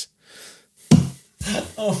sciences.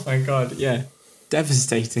 Oh my God! Yeah,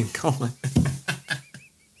 devastating. Comment.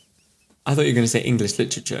 I thought you were going to say English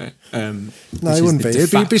literature. No, it wouldn't be.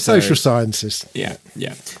 It'd be social sciences. Yeah.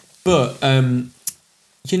 But,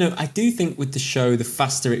 I do think with the show, the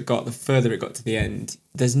faster it got, the further it got to the end,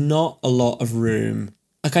 there's not a lot of room.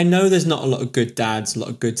 Like, I know there's not a lot of good dads, a lot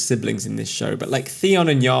of good siblings in this show, but like Theon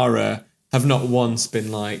and Yara have not once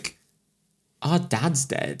been like, our dad's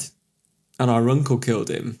dead and our uncle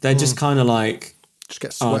killed him. They're just kind of like, just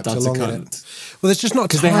get swept along in it. Well, there's just not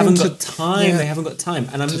because they haven't got time. Yeah. They haven't got time,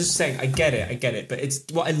 and I'm just saying, I get it. But it's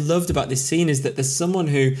what I loved about this scene is that there's someone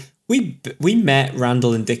who we met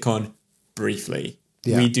Randall and Dickon briefly.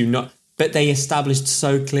 Yeah. We do not, but they established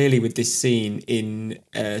so clearly with this scene in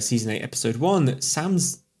season 8, episode 1, that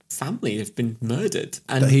Sam's family have been murdered,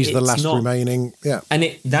 and that he's the last remaining. Yeah, and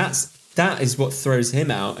that is what throws him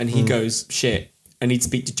out, and he goes, "Shit, I need to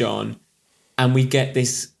speak to John." And we get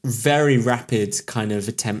this very rapid kind of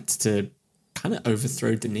attempt to kind of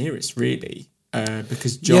overthrow Daenerys, really,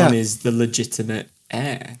 because Jon is the legitimate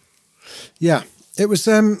heir. Yeah, it was.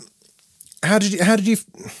 How did you?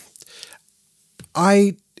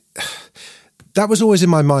 That was always in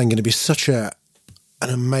my mind going to be such an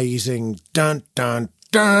amazing dun dun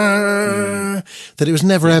dun that it was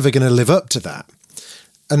never ever going to live up to that,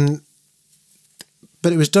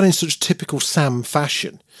 but it was done in such typical Sam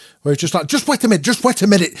fashion. Where it's just like, just wait a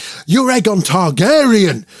minute, you're Aegon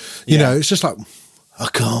Targaryen. You know, it's just like, I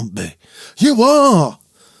can't be. You are.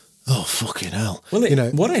 Oh, fucking hell. Well,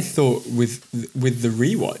 what I thought with the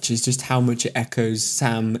rewatch is just how much it echoes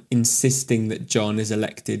Sam insisting that Jon is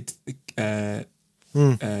elected the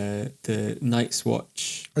Night's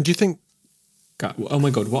Watch. And do you think... God, oh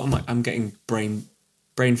my God, what am I? I'm getting brain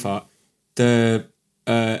fart. The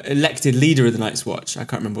elected leader of the Night's Watch. I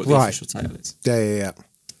can't remember what the official title is. Yeah.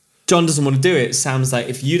 Jon doesn't want to do it. Sam's like,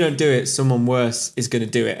 if you don't do it, someone worse is going to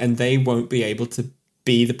do it, and they won't be able to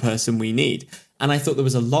be the person we need. And I thought there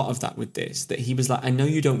was a lot of that with this, that he was like, I know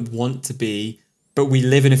you don't want to be, but we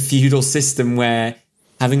live in a feudal system where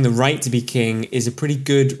having the right to be king is a pretty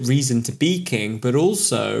good reason to be king. But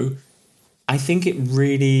also, I think it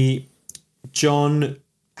really, Jon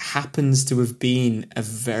happens to have been a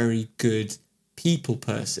very good people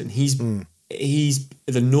person. He's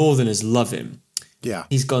the Northerners love him. Yeah,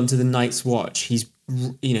 he's gone to the Night's Watch. He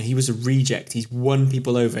was a reject. He's won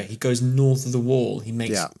people over. He goes north of the Wall. He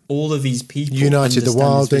makes all of these people united the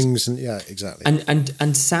Wildings, and exactly.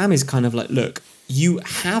 And Sam is kind of like, look, you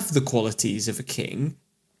have the qualities of a king,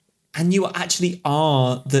 and you actually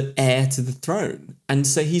are the heir to the throne. And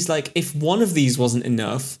so he's like, if one of these wasn't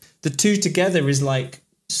enough, the two together is like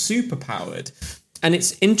super powered. And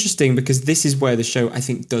it's interesting because this is where the show, I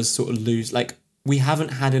think, does sort of lose. Like, we haven't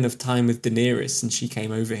had enough time with Daenerys since she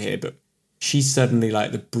came over here, but she's suddenly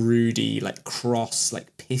like the broody, like cross,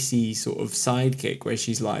 like pissy sort of sidekick where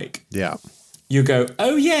she's like, you go,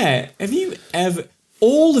 oh yeah, have you ever,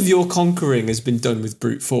 all of your conquering has been done with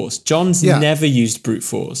brute force. Jon's never used brute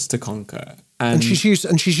force to conquer. And she's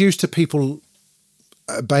used to people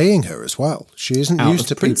obeying her as well. She isn't used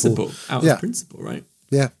to principle, people. Out of principle, right?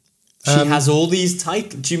 Yeah. She has all these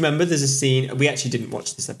titles. Do you remember there's a scene, we actually didn't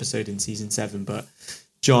watch this episode in season 7, but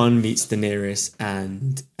Jon meets Daenerys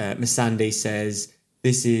and Missandei says,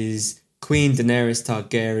 this is Queen Daenerys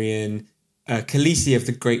Targaryen, Khaleesi of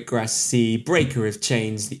the Great Grass Sea, Breaker of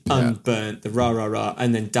Chains, the Unburnt, the rah-rah-rah,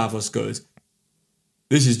 and then Davos goes,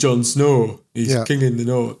 this is Jon Snow, he's king in the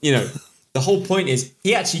north. You know, the whole point is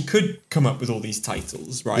he actually could come up with all these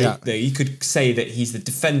titles, right? Yeah. He could say that he's the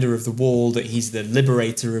defender of the wall, that he's the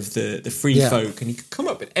liberator of the free folk, and he could come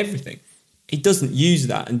up with everything. He doesn't use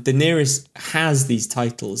that, and Daenerys has these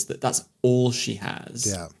titles that's all she has.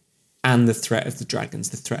 Yeah. And the threat of the dragons,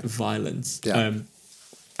 the threat of violence. Yeah.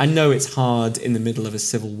 I know it's hard in the middle of a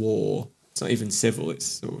civil war. It's not even civil, it's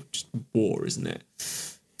sort of just war, isn't it?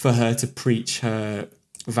 For her to preach her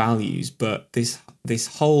values, but this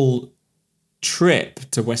whole trip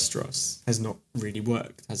to Westeros has not really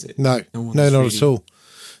worked, has it? No, not at all.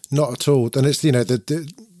 Not at all. And it's,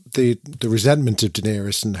 the resentment of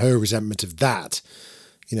Daenerys and her resentment of that,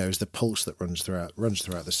 is the pulse that runs throughout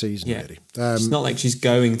the season. Yeah. Really, it's not like she's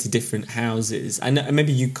going to different houses. And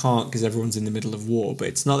maybe you can't because everyone's in the middle of war. But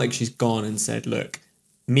it's not like she's gone and said, "Look,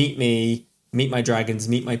 meet me, meet my dragons,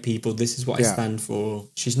 meet my people. This is what I stand for."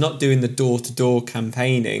 She's not doing the door-to-door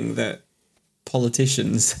campaigning that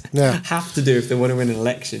politicians have to do if they want to win an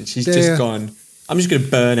election. She's just gone, I'm just going to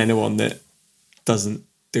burn anyone that doesn't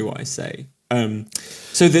do what I say.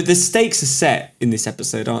 So the stakes are set in this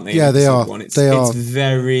episode, aren't they? Yeah, they are. It's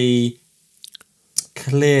very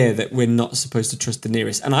clear that we're not supposed to trust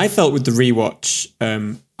Daenerys. And I felt with the rewatch,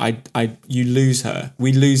 you lose her.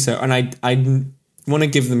 We lose her. And I want to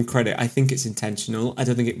give them credit. I think it's intentional. I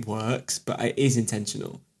don't think it works, but it is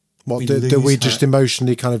intentional. What do we just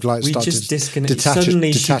emotionally kind of like start to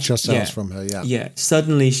detach ourselves from her? Yeah.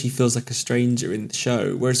 Suddenly she feels like a stranger in the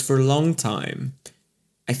show, whereas for a long time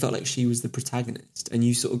I felt like she was the protagonist, and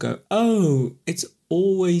you sort of go, "Oh, it's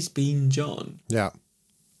always been Jon." Yeah,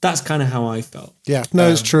 that's kind of how I felt. Yeah, no,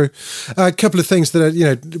 it's true. A couple of things that are,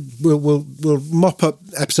 we'll mop up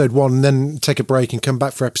episode 1 and then take a break and come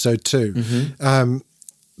back for episode 2. Mm-hmm.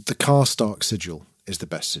 The Karstark sigil is the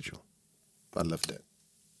best sigil. I loved it.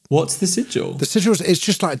 What's the sigil? The sigil is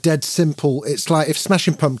just like dead simple. It's like if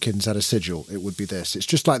Smashing Pumpkins had a sigil, it would be this. It's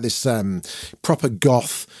just like this proper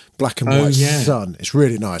goth black and white sun. It's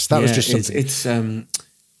really nice. That was just something. It's oh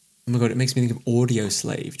my God, it makes me think of Audio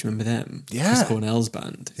Slave. Do you remember them? Yeah. Chris Cornell's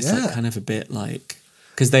band. It's like kind of a bit like,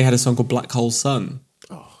 because they had a song called Black Hole Sun.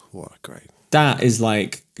 Oh, what a great. That is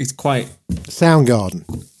like, it's quite. Soundgarden.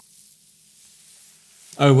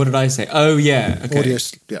 Oh, what did I say? Oh, yeah. Okay.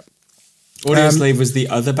 Audio Slave was the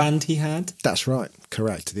other band he had? That's right.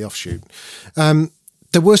 Correct. The offshoot.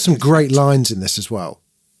 There were some great lines in this as well.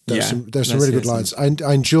 There's some really good lines.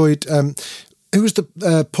 I enjoyed... who was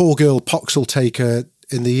the poor girl Poxel taker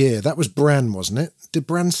in the year? That was Bran, wasn't it? Did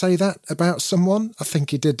Bran say that about someone? I think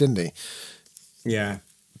he did, didn't he? Yeah.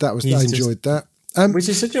 I enjoyed that. Which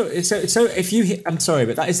is such a... So if you hit... I'm sorry,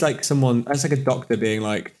 but that is like someone... That's like a doctor being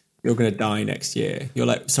like, "You're going to die next year." You're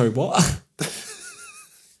like, "Sorry, what?"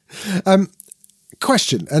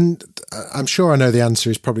 Question, and I'm sure I know the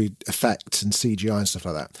answer is probably effects and CGI and stuff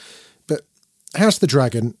like that. But House of the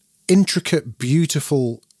Dragon, intricate,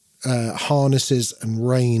 beautiful harnesses and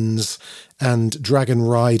reins and dragon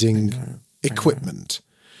riding equipment.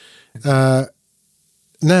 Now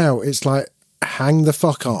it's like, hang the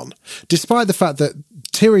fuck on. Despite the fact that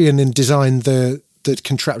Tyrion designed the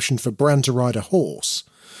contraption for Bran to ride a horse,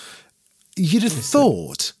 you'd have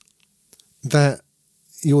thought that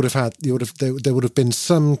there would have been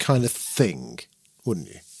some kind of thing, wouldn't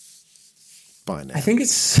you? By now. I think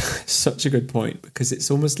it's such a good point, because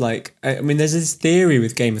it's almost like, I mean, there's this theory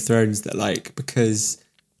with Game of Thrones that like, because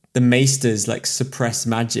the Maesters like suppress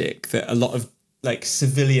magic, that a lot of like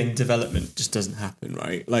civilian development just doesn't happen,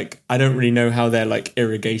 right? Like, I don't really know how their like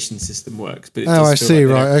irrigation system works, but I see,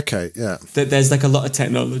 like right, okay, yeah. That there's like a lot of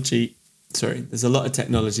technology. There's a lot of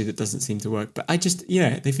technology that doesn't seem to work, but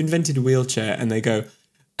they've invented a wheelchair and they go,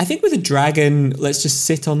 I think with a dragon, let's just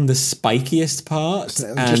sit on the spikiest part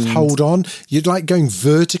and just hold on. You'd like going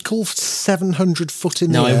vertical 700 foot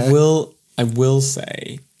in the air. I will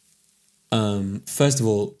say, first of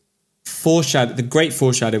all, the great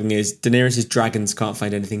foreshadowing is Daenerys' dragons can't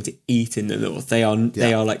find anything to eat in the north. They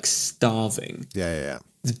are like starving. Yeah.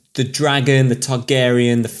 The dragon, the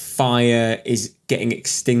Targaryen, the fire is getting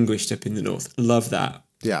extinguished up in the north. Love that.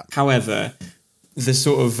 Yeah. However, the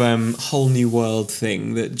sort of whole new world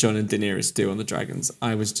thing that Jon and Daenerys do on the dragons,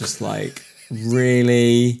 I was just like,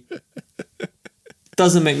 really?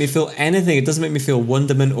 Doesn't make me feel anything. It doesn't make me feel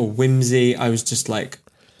wonderment or whimsy. I was just like,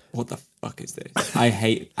 what the fuck is this? I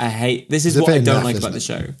hate. This is what I don't like about the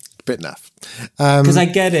show. Bit naff. Because I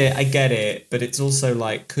get it, but it's also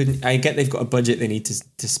like, I get they've got a budget they need to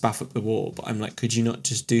spaff up the wall, but I'm like, could you not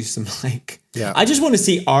just do some like... Yeah. I just want to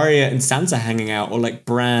see Arya and Sansa hanging out, or like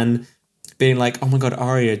Bran being like, "Oh my God,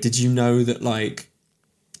 Arya, did you know that like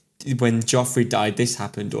when Joffrey died, this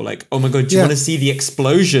happened?" Or like, "Oh my God, do you want to see the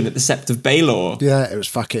explosion at the Sept of Baelor?" Yeah, it was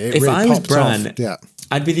fucking... If really I was Bran, off.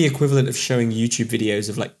 I'd be the equivalent of showing YouTube videos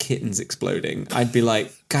of like kittens exploding. I'd be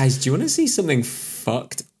like, "Guys, do you want to see something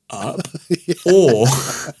fucked up?" Or,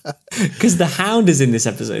 because the Hound is in this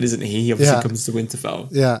episode, isn't he? He obviously comes to Winterfell.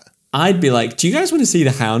 Yeah. I'd be like, "Do you guys want to see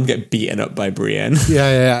the Hound get beaten up by Brienne?"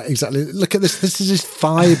 Yeah, exactly. Look at this. This is his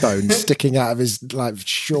thigh bone sticking out of his like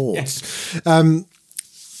shorts.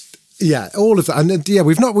 Yeah, all of that, and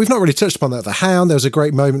we've not really touched upon that. The Hound, there was a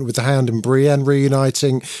great moment with the Hound and Brienne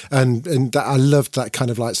reuniting, and that I loved that kind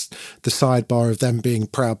of like the sidebar of them being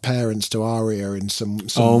proud parents to Arya in some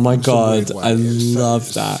oh my God, I love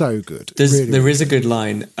love that. So good. There is a good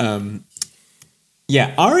line.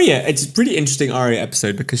 Yeah, Arya, it's a pretty interesting Arya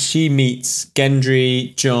episode because she meets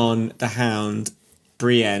Gendry, Jon, the Hound,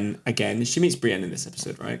 Brienne again. She meets Brienne in this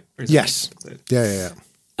episode, right? Yes. Yeah.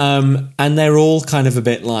 And they're all kind of a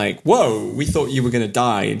bit like, whoa, we thought you were going to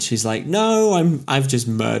die. And she's like, no, I've just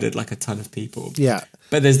murdered like a ton of people. Yeah.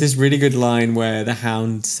 But there's this really good line where the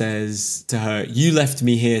Hound says to her, you left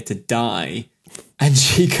me here to die. And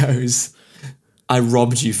she goes, I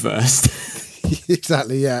robbed you first.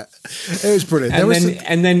 Exactly, yeah. It was brilliant.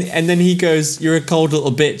 And then he goes, you're a cold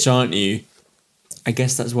little bitch, aren't you? I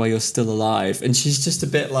guess that's why you're still alive. And she's just a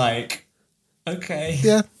bit like, okay.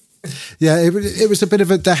 Yeah. Yeah, it was a bit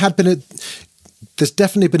of a... There's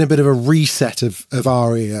definitely been a bit of a reset of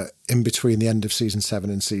Arya in between the end of season 7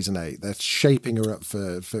 and season 8. They're shaping her up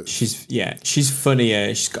for she's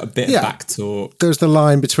funnier. She's got a bit of back talk. There's the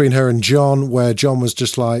line between her and Jon where Jon was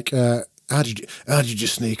just like, how did you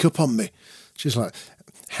sneak up on me? She's like,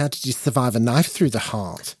 how did you survive a knife through the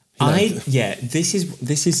heart? This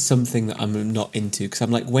is something that I'm not into because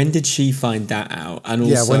I'm like, when did she find that out? And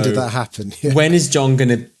also, when did that happen? Yeah. When is Jon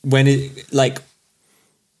gonna?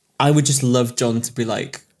 I would just love Jon to be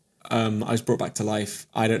like, I was brought back to life.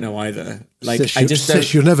 I don't know either. Like,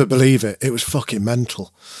 sis, you'll never believe it. It was fucking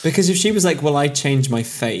mental. Because if she was like, well, I changed my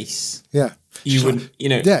face. Yeah. You would,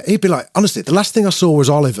 Yeah, he'd be like, honestly, the last thing I saw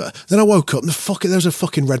was Oliver. Then I woke up and there was a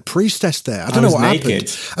fucking red priestess there. I don't know what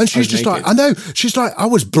happened. And she's just like, I know. She's like, I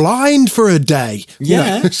was blind for a day.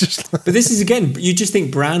 Yeah. But this is, again, you just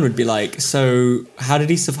think Bran would be like, so how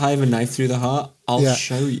did he survive a knife through the heart? I'll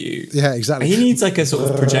show you. Yeah, exactly. He needs like a sort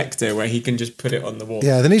of projector where he can just put it on the wall.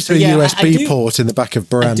 Yeah, there needs to be a USB port in the back of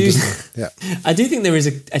Bran. I do think there is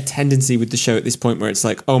a tendency with the show at this point where it's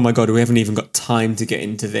like, oh my God, we haven't even got time to get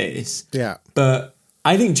into this. Yeah. But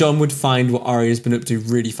I think Jon would find what Arya's been up to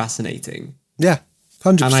really fascinating. Yeah,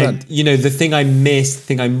 100%. And the thing I miss, the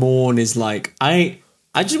thing I mourn is like, I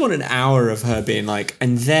just want an hour of her being like,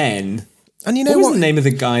 and then... And what was the name of the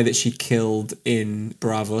guy that she killed in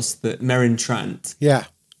Bravos? Meryn Trant. Yeah.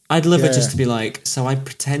 I'd love it just to be like, so I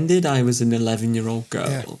pretended I was an 11-year-old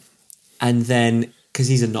girl. And then, because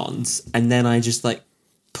he's a nonce, and then I just like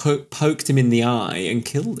poked him in the eye and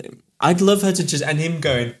killed him. I'd love her to just, and him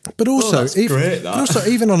going, but also,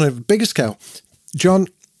 even on a bigger scale, Jon,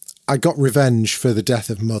 I got revenge for the death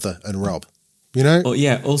of Mother and Rob. You know? Oh,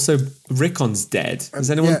 yeah. Also, Rickon's dead. Has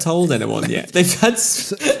anyone told anyone yet? They've had...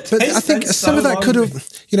 But I think some of that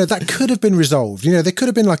could have been resolved. There could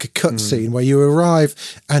have been like a cut scene where you arrive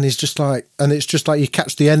and it's just like you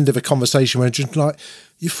catch the end of a conversation where it's just like,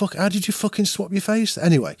 how did you fucking swap your face?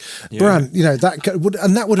 Anyway, Bran,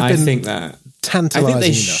 that would have been... I think that... tantalizing. I think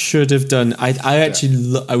they should have done...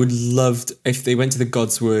 I would love if they went to the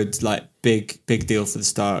Godswood, like, big deal for the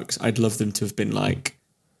Starks, I'd love them to have been like,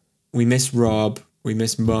 we miss Rob, we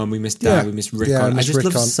miss Mum, we miss Dad, we miss Rickon. I just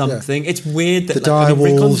love something. It's weird that the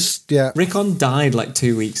direwolves. Rickon died like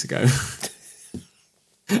 2 weeks ago,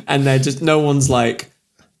 and they're just no one's like,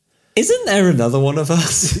 isn't there another one of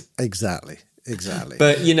us? Exactly.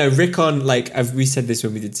 But Rickon, like we said this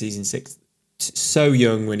when we did season 6, so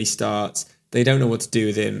young when he starts, they don't know what to do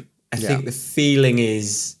with him. I think the feeling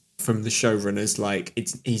is from the showrunners like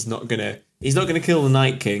he's not gonna kill the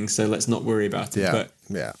Night King, so let's not worry about it.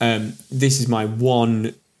 This is my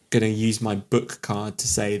one gonna use my book card to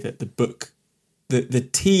say that the book, the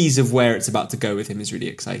tease of where it's about to go with him is really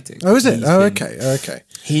exciting. Oh, is it? Okay.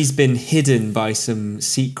 He's been hidden by some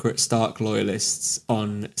secret Stark loyalists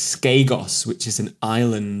on Skagos, which is an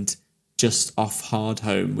island just off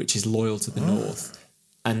Hardhome, which is loyal to the north,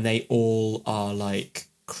 and they all are like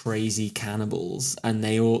crazy cannibals, and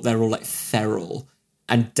they're all like feral.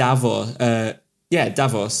 And Davos, at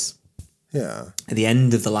the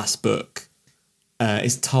end of the last book,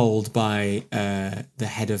 is told by the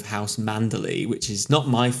head of House Manderley, which is not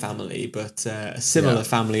my family, but a similar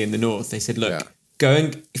family in the north. They said, look,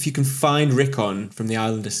 if you can find Rickon from the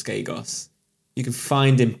island of Skagos, you can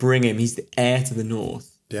find him, bring him. He's the heir to the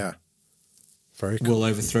north. Yeah. Very cool. We'll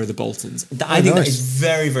overthrow the Boltons. I think that is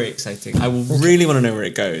very, very exciting. I will really want to know where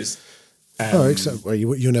it goes. Well,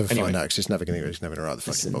 you'll never find out because he's never going to write the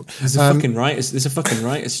fucking book. There's a fucking writer's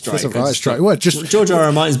strike. There's a writer's strike. Well, George R.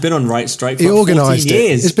 R. Martin's been on writer's strike for 14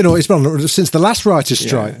 years. It's been on since the last writer's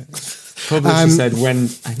strike. Publisher said when...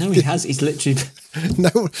 I know he has. He's literally... No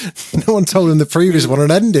one told him the previous one had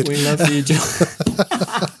ended. We love you, George.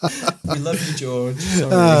 We love you, George.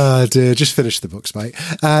 Sorry. Oh, dear. Just finish the books, mate.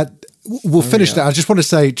 We'll finish that. I just want to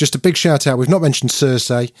say just a big shout out. We've not mentioned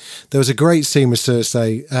Cersei. There was a great scene with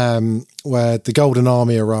Cersei where the Golden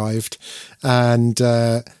Army arrived and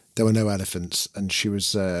there were no elephants, and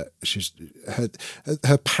she's her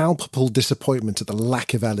palpable disappointment at the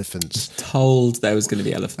lack of elephants. Told there was going to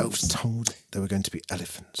be elephants. I was told there were going to be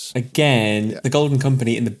elephants. Again, the Golden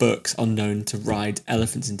Company in the books are known to ride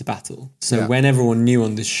elephants into battle. So when everyone knew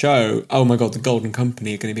on the show, oh my God, the Golden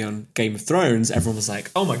Company are going to be on Game of Thrones, everyone was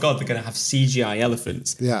like, oh my God, they're going to have CGI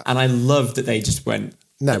elephants. Yeah. And I love that they just went,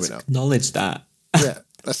 no, let's we're not. Acknowledge that. Yeah.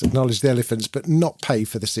 Let's acknowledge the elephants, but not pay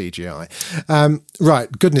for the CGI.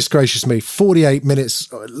 Right, goodness gracious me, 48 minutes,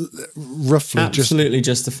 roughly. Absolutely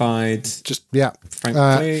justified.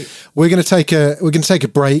 Frankly, we're going to take a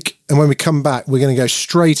break, and when we come back, we're going to go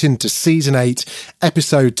straight into season 8,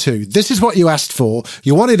 episode 2. This is what you asked for.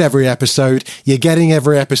 You wanted every episode. You're getting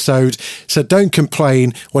every episode. So don't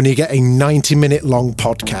complain when you're getting 90-minute long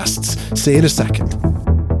podcasts. See you in a second.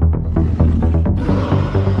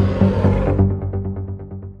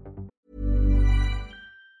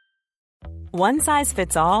 One size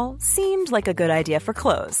fits all seemed like a good idea for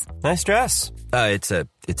clothes. Nice dress. It's a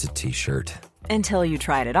t-shirt. Until you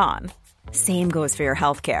tried it on. Same goes for your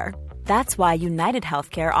healthcare. That's why United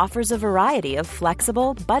Healthcare offers a variety of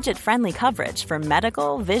flexible, budget-friendly coverage for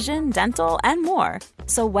medical, vision, dental, and more.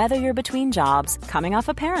 So whether you're between jobs, coming off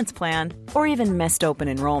a parent's plan, or even missed open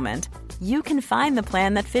enrollment, you can find the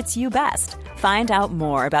plan that fits you best. Find out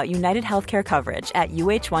more about United Healthcare coverage at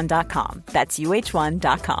uh1.com. That's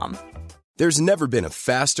uh1.com. There's never been a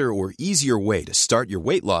faster or easier way to start your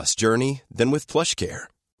weight loss journey than with PlushCare.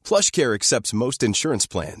 PlushCare accepts most insurance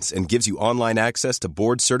plans and gives you online access to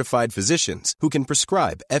board-certified physicians who can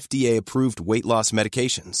prescribe FDA-approved weight loss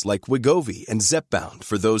medications like Wegovy and Zepbound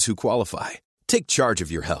for those who qualify. Take charge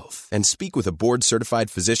of your health and speak with a board-certified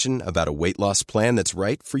physician about a weight loss plan that's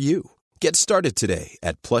right for you. Get started today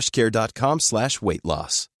at plushcare.com/weight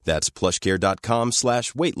loss. That's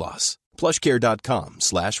plushcare.com/weight loss.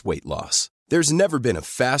 plushcare.com/weight loss. There's never been a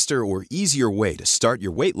faster or easier way to start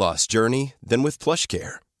your weight loss journey than with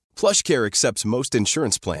PlushCare. PlushCare accepts most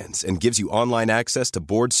insurance plans and gives you online access to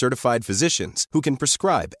board-certified physicians who can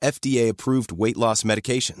prescribe FDA-approved weight loss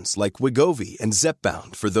medications like Wegovy and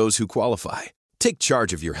Zepbound for those who qualify. Take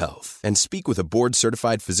charge of your health and speak with a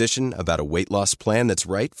board-certified physician about a weight loss plan that's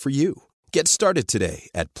right for you. Get started today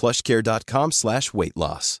at plushcare.com/weight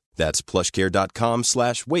loss. That's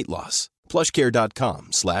plushcare.com/weight loss.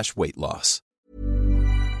 plushcare.com/weight loss.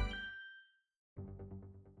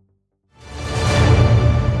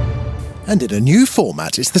 And in a new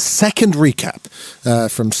format, it's the second recap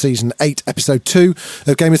from season 8, episode 2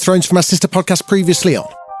 of Game of Thrones from our sister podcast Previously On.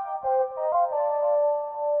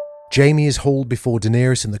 Jaime is hauled before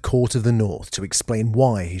Daenerys in the Court of the North to explain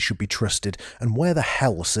why he should be trusted and where the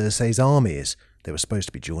hell Cersei's army is. They were supposed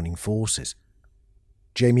to be joining forces.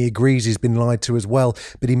 Jaime agrees he's been lied to as well,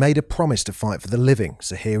 but he made a promise to fight for the living,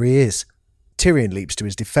 so here he is. Tyrion leaps to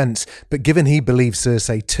his defence, but given he believes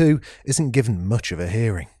Cersei too, isn't given much of a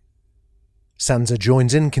hearing. Sansa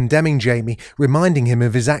joins in, condemning Jaime, reminding him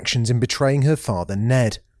of his actions in betraying her father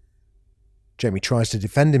Ned. Jaime tries to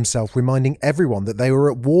defend himself, reminding everyone that they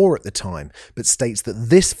were at war at the time, but states that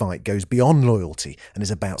this fight goes beyond loyalty and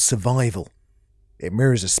is about survival. It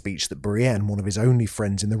mirrors a speech that Brienne, one of his only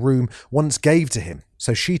friends in the room, once gave to him,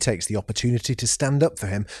 so she takes the opportunity to stand up for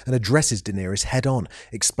him and addresses Daenerys head-on,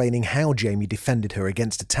 explaining how Jaime defended her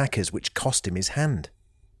against attackers which cost him his hand.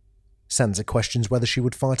 Sansa questions whether she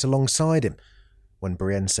would fight alongside him. When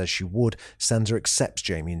Brienne says she would, Sansa accepts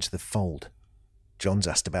Jaime into the fold. Jon's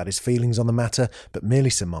asked about his feelings on the matter, but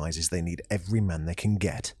merely surmises they need every man they can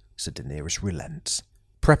get, so Daenerys relents.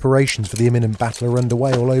 Preparations for the imminent battle are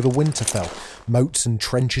underway all over Winterfell. Moats and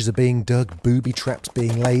trenches are being dug, booby traps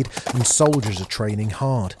being laid, and soldiers are training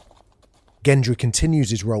hard. Gendry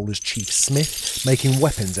continues his role as Chief Smith, making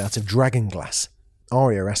weapons out of dragonglass.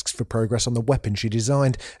 Arya asks for progress on the weapon she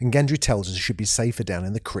designed, and Gendry tells her she should be safer down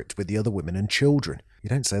in the crypt with the other women and children. You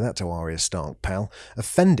don't say that to Arya Stark, pal.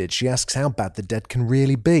 Offended, she asks how bad the dead can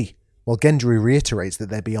really be. While Gendry reiterates that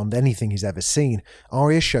they're beyond anything he's ever seen,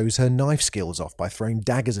 Arya shows her knife skills off by throwing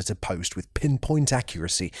daggers at a post with pinpoint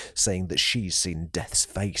accuracy, saying that she's seen death's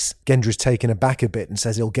face. Gendry's taken aback a bit and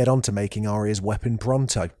says he'll get on to making Arya's weapon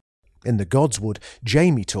pronto. In the Godswood,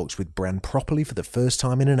 Jaime talks with Bran properly for the first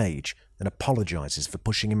time in an age and apologises for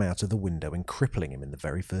pushing him out of the window and crippling him in the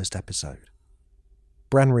very first episode.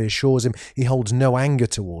 Bran reassures him he holds no anger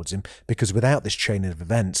towards him because without this chain of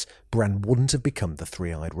events, Bran wouldn't have become the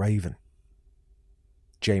Three-Eyed Raven.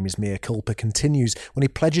 Jaime's mea culpa continues when he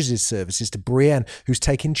pledges his services to Brienne, who's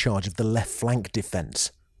taking charge of the left flank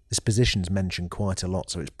defence. This position's mentioned quite a lot,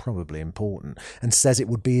 so it's probably important, and says it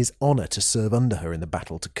would be his honour to serve under her in the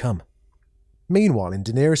battle to come. Meanwhile, in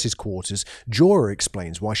Daenerys' quarters, Jorah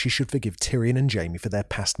explains why she should forgive Tyrion and Jaime for their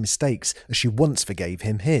past mistakes, as she once forgave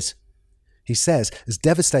him his. He says, as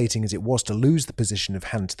devastating as it was to lose the position of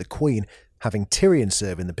Hand to the Queen, having Tyrion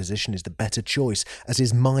serve in the position is the better choice, as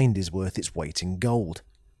his mind is worth its weight in gold.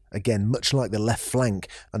 Again, much like the left flank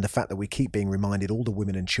and the fact that we keep being reminded all the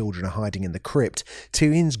women and children are hiding in the crypt,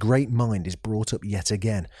 Tyrion's great mind is brought up yet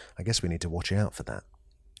again. I guess we need to watch out for that.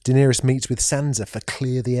 Daenerys meets with Sansa for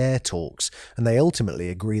clear the air talks, and they ultimately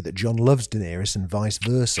agree that Jon loves Daenerys and vice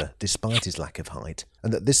versa, despite his lack of height,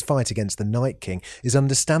 and that this fight against the Night King is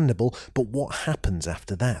understandable, but what happens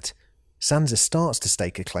after that? Sansa starts to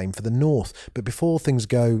stake a claim for the north, but before things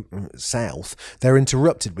go south, they're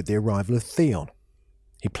interrupted with the arrival of Theon.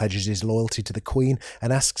 He pledges his loyalty to the Queen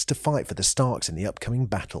and asks to fight for the Starks in the upcoming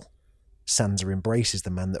battle. Sansa embraces the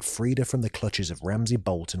man that freed her from the clutches of Ramsay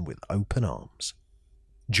Bolton with open arms.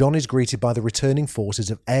 Jon is greeted by the returning forces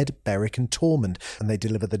of Ed, Beric and Tormund, and they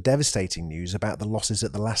deliver the devastating news about the losses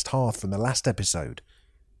at the Last Hearth from the last episode.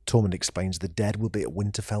 Tormund explains the dead will be at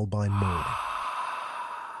Winterfell by morning.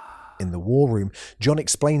 In the war room, Jon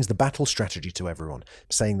explains the battle strategy to everyone,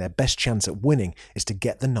 saying their best chance at winning is to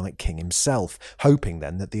get the Night King himself, hoping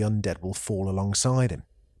then that the undead will fall alongside him.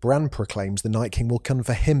 Bran proclaims the Night King will come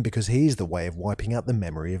for him because he is the way of wiping out the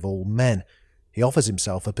memory of all men. He offers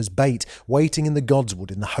himself up as bait, waiting in the Godswood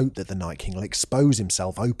in the hope that the Night King will expose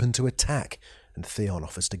himself open to attack, and Theon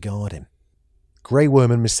offers to guard him. Grey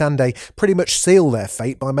Worm and Missandei pretty much seal their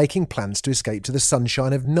fate by making plans to escape to the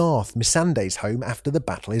sunshine of Narth, Missandei's home, after the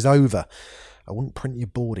battle is over. I wouldn't print your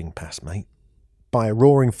boarding pass, mate. By a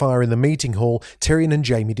roaring fire in the meeting hall, Tyrion and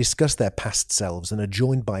Jaime discuss their past selves and are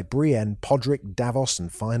joined by Brienne, Podrick, Davos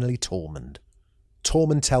and finally Tormund.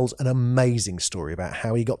 Tormund tells an amazing story about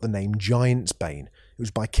how he got the name Giant's Bane. It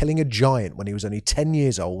was by killing a giant when he was only 10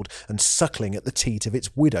 years old and suckling at the teat of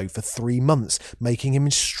its widow for 3 months, making him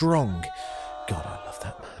strong. God, I love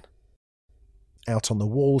that man. Out on the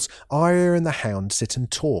walls, Arya and the Hound sit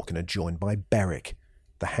and talk and are joined by Beric.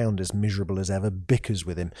 The Hound, as miserable as ever, bickers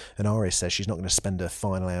with him, and Arya says she's not going to spend her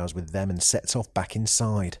final hours with them and sets off back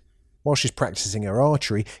inside. While she's practicing her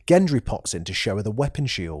archery, Gendry pops in to show her the weapon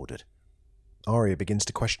she ordered. Arya begins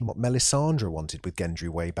to question what Melisandre wanted with Gendry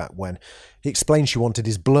way back when. He explains she wanted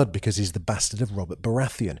his blood because he's the bastard of Robert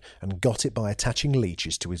Baratheon and got it by attaching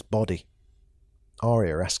leeches to his body.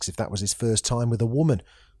 Arya asks if that was his first time with a woman.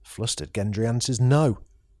 Flustered, Gendry answers no.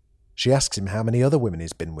 She asks him how many other women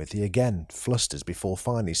he's been with. He again flusters before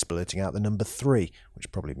finally splurting out the number 3,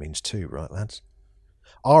 which probably means 2, right, lads?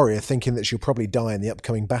 Arya, thinking that she'll probably die in the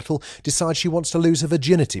upcoming battle, decides she wants to lose her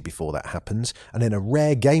virginity before that happens, and in a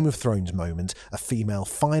rare Game of Thrones moment, a female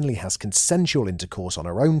finally has consensual intercourse on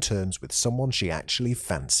her own terms with someone she actually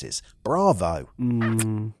fancies. Bravo!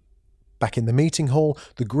 Back in the meeting hall,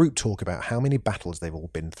 the group talk about how many battles they've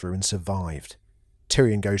all been through and survived.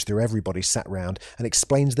 Tyrion goes through everybody sat round and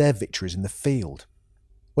explains their victories in the field.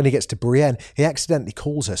 When he gets to Brienne, he accidentally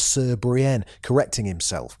calls her Sir Brienne, correcting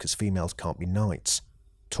himself because females can't be knights.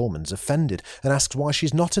 Tormund's offended and asks why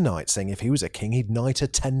she's not a knight, saying if he was a king he'd knight her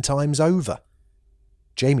 10 times over.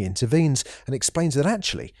 Jaime intervenes and explains that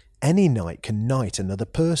actually any knight can knight another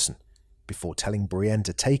person, before telling Brienne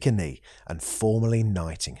to take a knee and formally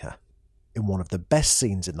knighting her. In one of the best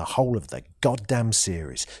scenes in the whole of the goddamn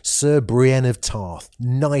series, Sir Brienne of Tarth,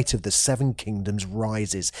 Knight of the Seven Kingdoms,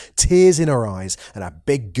 rises, tears in her eyes and a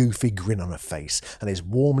big goofy grin on her face, and is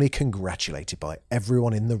warmly congratulated by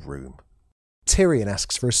everyone in the room. Tyrion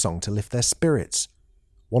asks for a song to lift their spirits.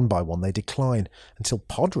 One by one they decline, until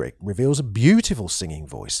Podrick reveals a beautiful singing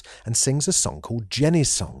voice and sings a song called Jenny's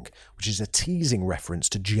Song, which is a teasing reference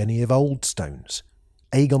to Jenny of Oldstones.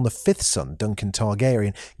 Aegon V's son, Duncan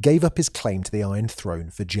Targaryen, gave up his claim to the Iron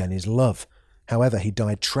Throne for Jenny's love. However, he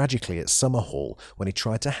died tragically at Summerhall when he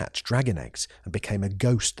tried to hatch dragon eggs and became a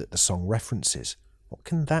ghost that the song references. What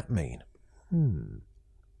can that mean? In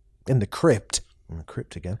the crypt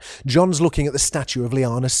again, Jon's looking at the statue of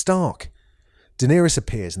Lyanna Stark. Daenerys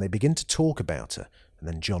appears and they begin to talk about her, and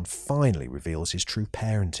then Jon finally reveals his true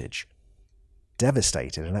parentage.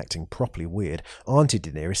 Devastated and acting properly weird, Auntie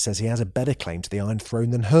Daenerys says he has a better claim to the Iron Throne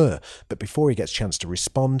than her, but before he gets a chance to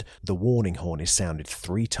respond, the warning horn is sounded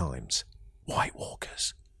 3 times. White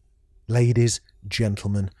Walkers. Ladies,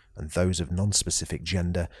 gentlemen, and those of non-specific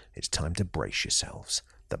gender, it's time to brace yourselves.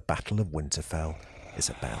 The Battle of Winterfell is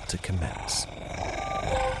about to commence.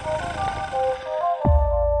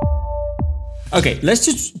 Okay, let's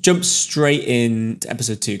just jump straight in to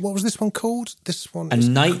episode 2. What was this one called? This one A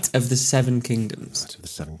Knight of the Seven Kingdoms. Knight of the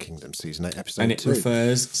Seven Kingdoms, season 8, episode 2. And it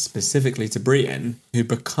refers specifically to Brienne, who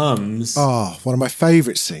becomes... one of my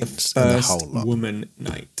favourite scenes the in the first whole lot. woman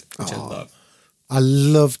knight, which I love. I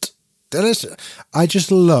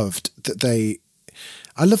just loved that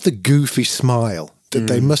I love the goofy smile that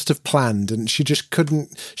they must have planned, and she just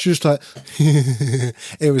couldn't. She was like,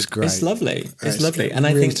 it was great. It's lovely. It's lovely, and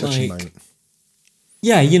really I think touching like, moment.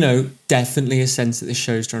 yeah, definitely a sense that the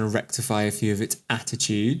show's trying to rectify a few of its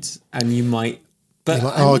attitudes, and you might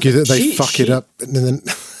argue that they fuck it up, and then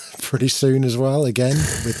pretty soon as well again.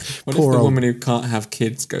 With what poor if the old woman who can't have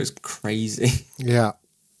kids goes crazy? Yeah.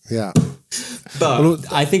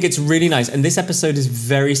 But I think it's really nice. And this episode is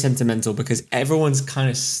very sentimental because everyone's kind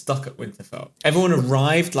of stuck at Winterfell. Everyone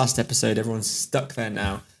arrived last episode. Everyone's stuck there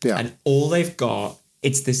now. Yeah. And all they've got,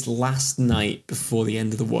 it's this last night before the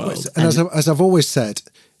end of the world. And as I've always said,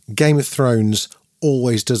 Game of Thrones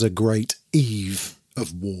always does a great eve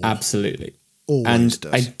of war. Absolutely. Always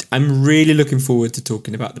does. I'm really looking forward to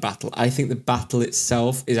talking about the battle. I think the battle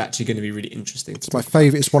itself is actually going to be really interesting. It's my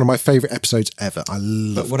favorite. It's one of my favorite episodes ever.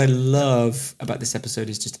 But what I love about this episode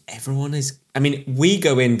is just everyone is. I mean, we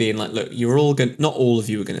go in being like, look, you're all going. Not all of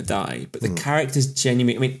you are going to die, but the characters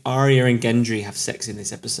genuinely. I mean, Arya and Gendry have sex in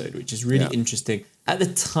this episode, which is really interesting. At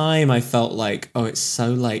the time, I felt like, oh, it's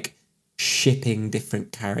so like shipping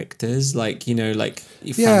different characters, like like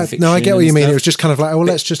yeah. No, I get what you mean. It was just kind of like, oh, well,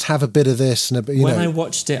 let's just have a bit of this and a bit. When I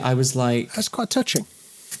watched it, I was like, that's quite touching.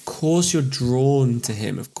 Of course, you're drawn to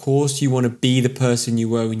him. Of course, you want to be the person you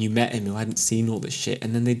were when you met him, who hadn't seen all this shit.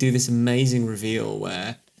 And then they do this amazing reveal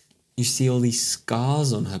where you see all these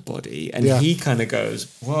scars on her body, and he kind of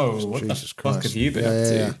goes, "Whoa, what Jesus the fuck have you been up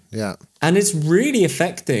to?" Yeah. And it's really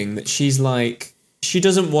affecting that she's like, she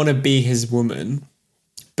doesn't want to be his woman.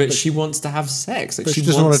 But she wants to have sex. Like, but she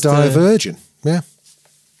doesn't want to die a virgin. Yeah.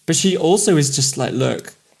 But she also is just like,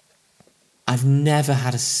 look, I've never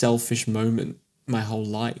had a selfish moment my whole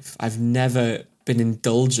life. I've never been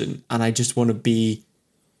indulgent, and I just want to be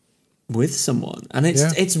with someone. And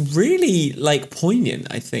it's really like poignant,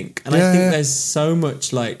 I think. And I think there's so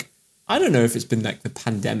much like, I don't know if it's been like the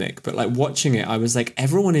pandemic, but like watching it, I was like,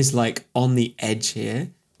 everyone is like on the edge here.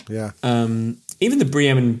 Yeah. Even the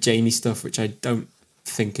Brienne and Jaime stuff, which I don't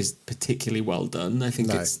think is particularly well done. I think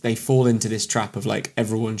they fall into this trap of like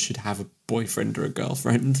everyone should have a boyfriend or a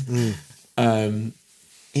girlfriend.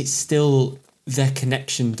 It's still, their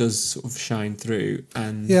connection does sort of shine through,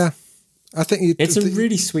 and I think it's a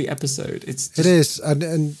really sweet episode. It is, and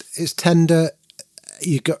it's tender.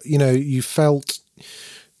 You felt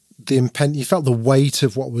you felt the weight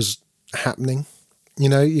of what was happening. You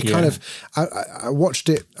kind of. I watched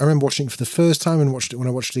it. I remember watching it for the first time and watched it when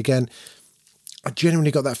I watched it again. I genuinely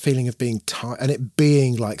got that feeling of being tired, and it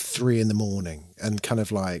being like 3 a.m, and kind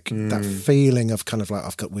of like that feeling of kind of like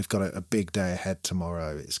we've got a big day ahead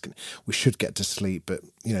tomorrow. We should get to sleep, but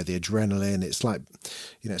the adrenaline. It's like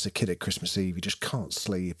it's a kid at Christmas Eve. You just can't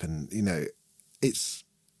sleep, and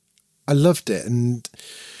I loved it, and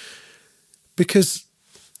because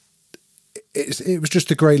it was just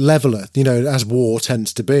a great leveler. As war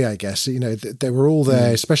tends to be, I guess. They were all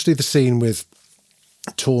there, especially the scene with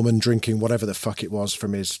Tormund drinking whatever the fuck it was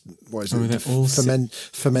from his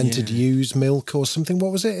fermented ewe's milk or something.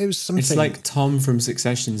 What was it? It was something. It's like Tom from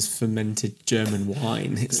Succession's fermented German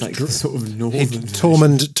wine. It's like the sort of northern.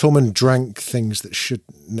 Tormund drank things that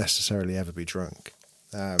shouldn't necessarily ever be drunk.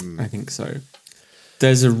 I think so.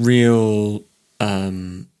 There's a real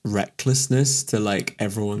recklessness to like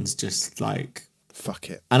everyone's just like, fuck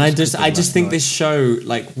it. And I just think this show,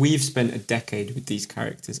 like, we've spent a decade with these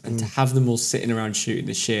characters, and to have them all sitting around shooting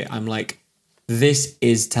the shit, I'm like, this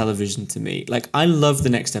is television to me. Like, I love the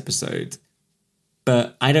next episode,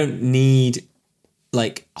 but I don't need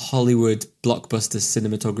like Hollywood blockbuster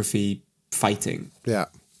cinematography fighting. Yeah.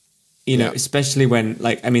 Especially when,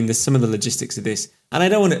 like, I mean, there's some of the logistics of this, and I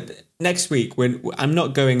don't want to. Next week, when I'm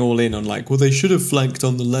not going all in on like, well, they should have flanked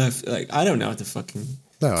on the left. Like, I don't know how to fucking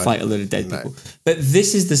fight a load of dead people. But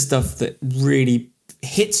this is the stuff that really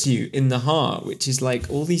hits you in the heart, which is like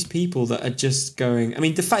all these people that are just going. I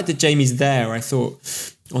mean, the fact that Jaime's there, I thought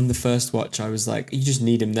on the first watch, I was like, you just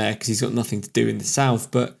need him there because he's got nothing to do in the South.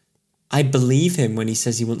 But I believe him when he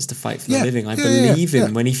says he wants to fight for the living. I believe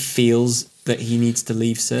him when he feels that he needs to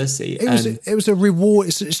leave Cersei. It was a reward.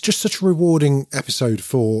 It's just such a rewarding episode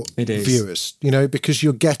for viewers, because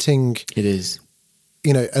you're getting. It is.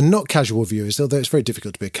 And not casual viewers, although it's very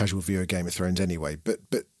difficult to be a casual viewer of Game of Thrones anyway. But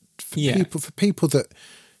for people that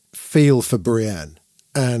feel for Brienne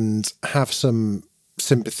and have some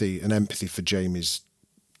sympathy and empathy for Jaime's,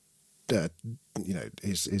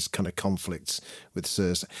 his kind of conflicts with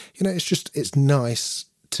Cersei. It's nice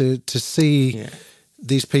to see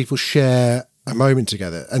these people share a moment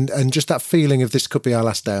together, and just that feeling of this could be our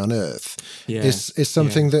last day on Earth is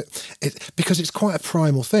something that because it's quite a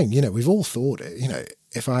primal thing. You know, we've all thought it. You know,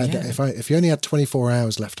 if you only had 24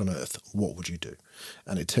 hours left on Earth, what would you do?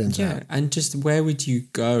 And it turns out, and just where would you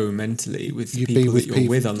go mentally with the people that you're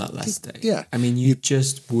with on that last day? Yeah, I mean, you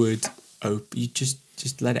just would you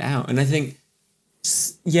just let it out, and I think,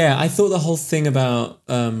 I thought the whole thing about.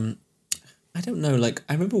 I don't know, like,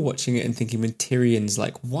 I remember watching it and thinking when Tyrion's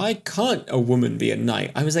like, why can't a woman be a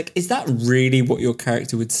knight? I was like, is that really what your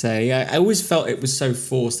character would say? I always felt it was so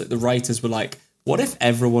forced that the writers were like, what if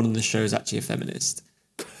everyone on the show is actually a feminist?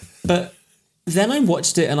 But then I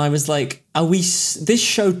watched it and I was like, this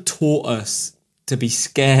show taught us to be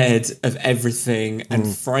scared of everything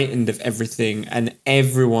and frightened of everything, and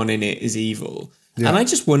everyone in it is evil. Yeah. And I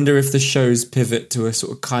just wonder if the show's pivot to a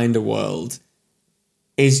sort of kinder world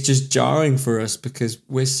is just jarring for us because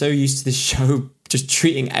we're so used to this show just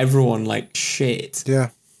treating everyone like shit. Yeah.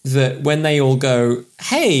 That when they all go,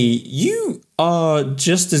 hey, you are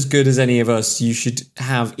just as good as any of us, you should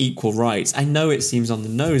have equal rights. I know it seems on the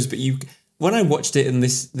nose, but when I watched it in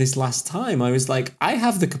this last time, I was like, I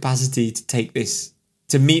have the capacity to take this,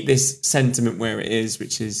 to meet this sentiment where it is,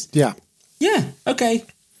 which is, okay.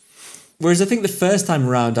 Whereas I think the first time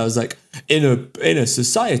around, I was like, in a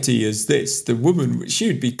society as this, the woman, she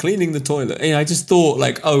would be cleaning the toilet. And I just thought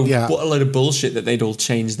like, what a load of bullshit that they'd all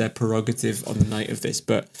change their prerogative on the night of this.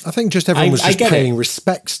 But I think just everyone was just paying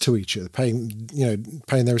respects to each other, paying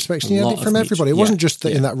their respects. And you had it from everybody. It wasn't just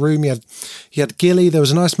that in that room. You had Gilly. There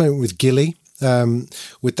was a nice moment with Gilly.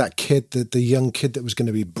 With that kid, the young kid that was going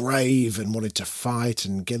to be brave and wanted to fight,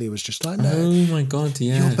 and Gilly was just like, no, oh my god,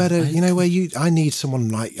 you're better. I need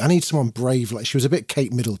someone brave. Like, she was a bit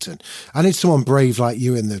Kate Middleton. I need someone brave like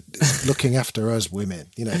you in the looking after us women.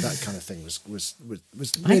 You know, that kind of thing was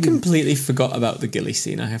really, I completely forgot about the Gilly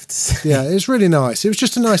scene, I have to say. Yeah, it was really nice. It was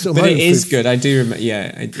just a nice little moment. But it is good. I do remember.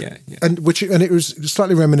 Yeah. And it was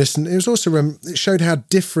slightly reminiscent. It was also it showed how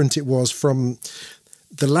different it was from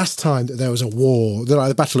the last time that there was a war,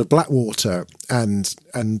 the Battle of Blackwater, and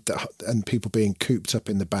people being cooped up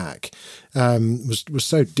in the back, was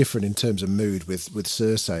so different in terms of mood with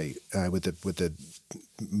Cersei, with the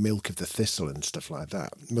milk of the thistle and stuff like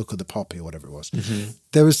that, milk of the poppy or whatever it was. Mm-hmm.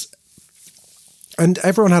 There was, and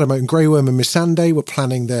everyone had a moment. Grey Worm and Missandei were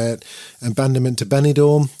planning their abandonment to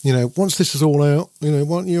Benidorm. You know, once this is all out, why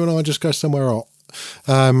don't you and I just go somewhere hot?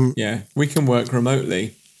 We can work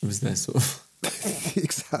remotely. It was their sort of.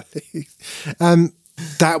 Exactly.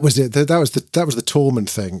 That was it. That was the Tormund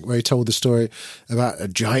thing where he told the story about a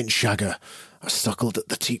giant shagger suckled at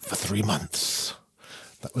the teat for 3 months.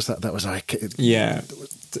 That was like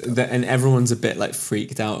and everyone's a bit like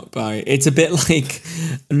freaked out by it. It's a bit like,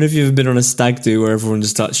 I don't know if you've ever been on a stag do where everyone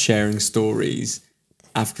just starts sharing stories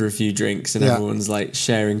after a few drinks and everyone's like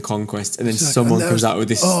sharing conquest, and then someone comes out with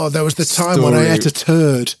this. Oh, there was the time when I ate a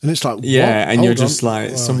turd, and it's like, what? And you're just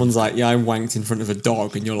like, someone's like, I wanked in front of a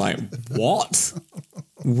dog, and you're like, what?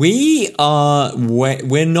 We're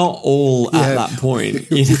not all at that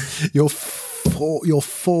point. You're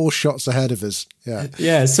 4 shots ahead of us.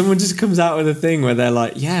 Yeah. Someone just comes out with a thing where they're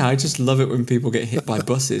like, I just love it when people get hit by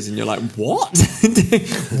buses, and you're like, what?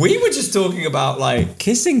 We were just talking about like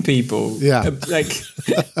kissing people, like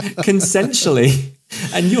consensually,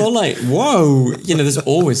 and you're like, whoa, there's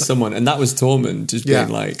always someone, and that was Tormund just being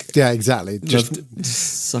like, exactly, just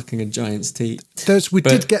sucking a giant's teeth. We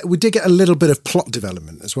did get a little bit of plot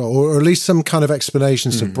development as well, or at least some kind of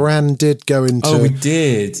explanation. So Bran did go into. Oh, we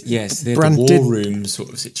did. Yes, the war room sort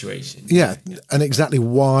of situation. Yeah, and exactly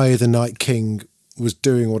why the Night King was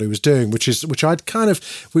doing what he was doing, which I'd kind of.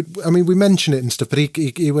 We mentioned it and stuff, but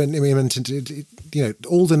he went. He mentioned,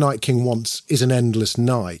 all the Night King wants is an endless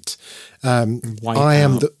night. I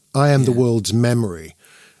am the world's memory,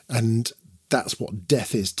 and that's what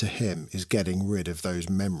death is to him, is getting rid of those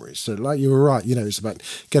memories. So, like you were right, it's about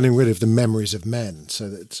getting rid of the memories of men, so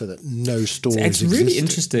that no stories exist. It's really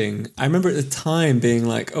interesting. I remember at the time being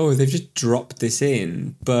like, oh, they've just dropped this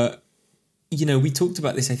in, but we talked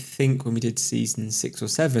about this, I think, when we did season 6 or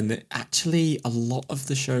 7, that actually a lot of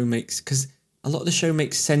the show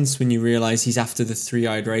makes sense when you realise he's after the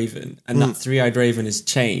three-eyed raven, and that three-eyed raven has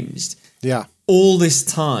changed. Yeah. All this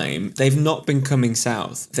time, they've not been coming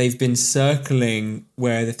south. They've been circling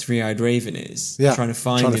where the three-eyed raven is, trying to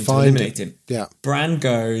find him, to eliminate him. Yeah. Bran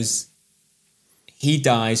goes, he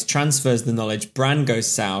dies, transfers the knowledge, Bran goes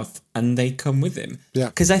south, and they come with him. Yeah.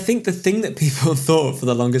 Because I think the thing that people thought for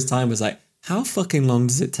the longest time was like, how fucking long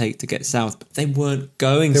does it take to get south? But they weren't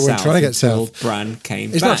going south. They weren't trying to get until south. Bran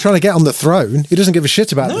came He's back. not trying to get on the throne. He doesn't give a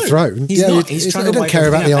shit about the throne. He's not. He's trying to don't care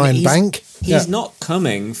about the Iron Bank. He's not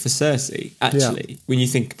coming for Cersei, actually, when you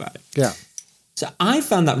think about it. Yeah. So I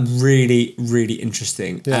found that really, really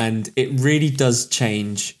interesting. Yeah. And it really does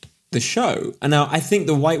change the show. And now I think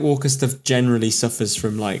the White Walker stuff generally suffers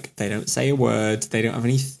from, like, they don't say a word. They don't have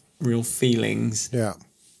any real feelings. Yeah.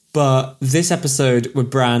 But this episode with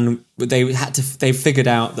Bran, they figured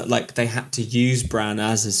out that, like, they had to use Bran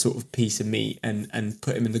as a sort of piece of meat and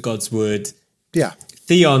put him in the Godswood. Yeah.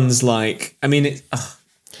 Theon's like, I mean,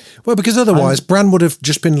 well, because otherwise Bran would have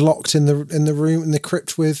just been locked in the room in the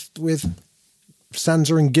crypt with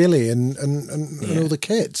Sansa and Gilly and all the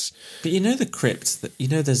kids. But you know the crypt that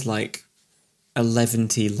there's like 11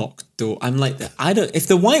 locked door. I'm like, if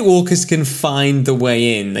the White Walkers can find the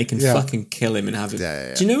way in, they can fucking kill him and have him.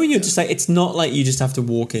 Yeah. Do you know when you're just like, it's not like you just have to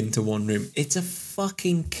walk into one room. It's a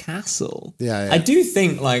fucking castle. Yeah. I do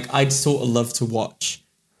think, like, I'd sort of love to watch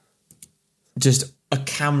just a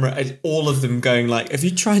camera, all of them going like, have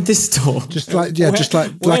you tried this door? Just like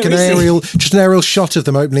an aerial shot of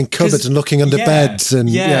them opening cupboards and looking under beds and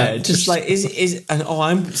just like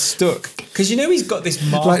I'm stuck because he's got this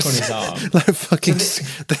mark on his arm, like fucking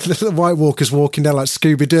the White Walkers walking down like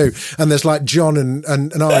Scooby Doo, and there's like John and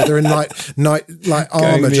I, they're in like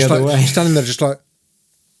armor, just like standing there, just like.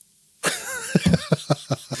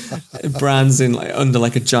 Bran's in like under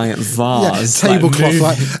like a giant vase,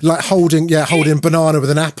 tablecloth, like holding banana with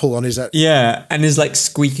an apple on his head. Yeah, and his like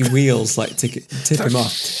squeaky wheels like tip him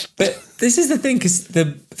off. But this is the thing, because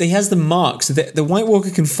he has the mark, so the White Walker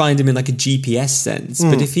can find him in like a GPS sense.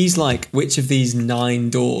 But if he's like, which of these 9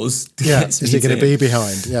 doors is he going to be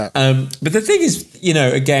behind? Yeah. But the thing is,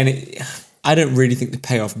 again, I don't really think the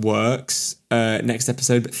payoff works next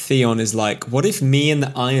episode, but Theon is like, what if me and the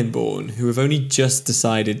Ironborn, who have only just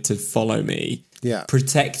decided to follow me,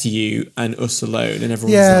 protect you and us alone? And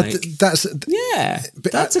everyone's like, that's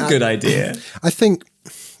a good idea. I think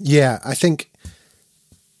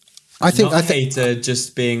Hater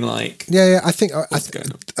just being like, I think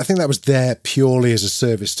that was there purely as a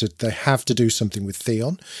service to, they have to do something with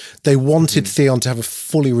Theon. They wanted Theon to have a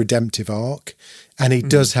fully redemptive arc, and he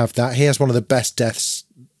does have that. He has one of the best deaths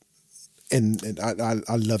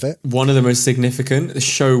I love it. One of the most significant. The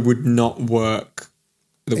show would not work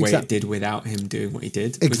the way it did without him doing what he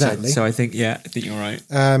did. Exactly. So I think you're right.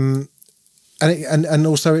 And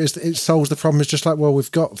also it solves the problem. It's just like, well, we've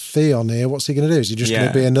got Theon here. What's he going to do? Is he just going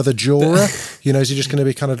to be another Jorah? Is he just going to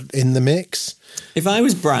be kind of in the mix? If I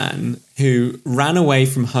was Bran, who ran away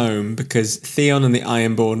from home because Theon and the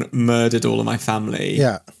Ironborn murdered all of my family,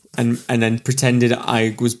 and then pretended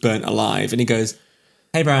I was burnt alive, and he goes,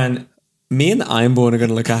 "Hey, Bran, me and the Ironborn are going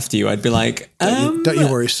to look after you," I'd be like, don't you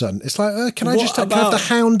worry, son. It's like, can I have the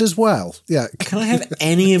Hound as well? Yeah. Can I have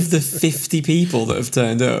any of the 50 people that have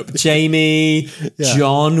turned up? Jamie,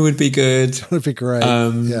 John would be good. That would be great.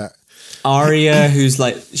 Arya, who's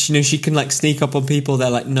like, she can like sneak up on people.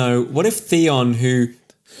 They're like, no. What if Theon, who,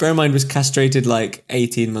 bear in mind, was castrated like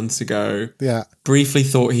 18 months ago, briefly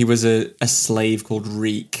thought he was a slave called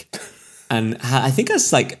Reek, and I think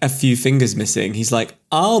has like a few fingers missing. He's like,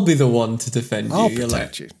 I'll be the one to defend you. I'll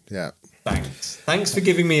protect you. Yeah. Thanks for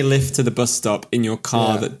giving me a lift to the bus stop in your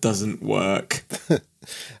car that doesn't work.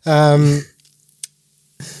 I'm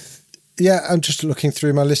just looking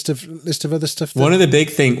through my list of other stuff. One of the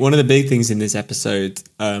big things in this episode,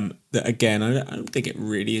 that again, I don't think it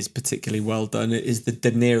really is particularly well done, is the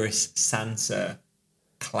Daenerys Sansa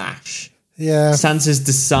clash. Yeah. Sansa's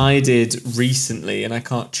decided recently, and I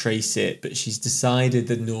can't trace it, but she's decided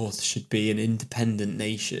the North should be an independent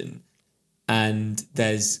nation, and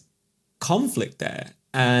there's conflict there.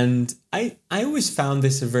 And I always found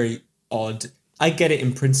this a very odd. I get it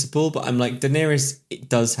in principle, but I'm like, Daenerys, it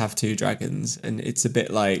does have 2 dragons, and it's a bit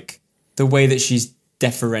like the way that she's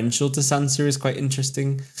deferential to Sansa is quite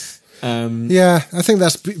interesting. I think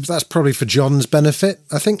that's probably for Jon's benefit.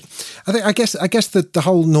 I guess that the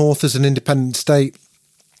whole North as an independent state,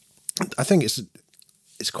 I think it's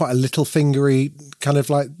quite a little fingery kind of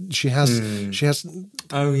like she has.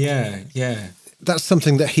 Oh yeah. That's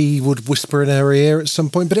something that he would whisper in her ear at some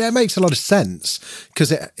point, but it makes a lot of sense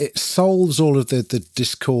because it solves all of the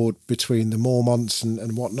discord between the Mormonts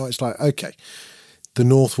and whatnot. It's like, okay, the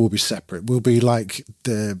North will be separate. We'll be like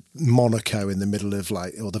the Monaco in the middle of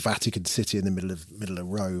or the Vatican City in the middle of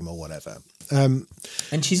Rome or whatever. And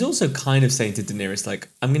she's also kind of saying to Daenerys, like,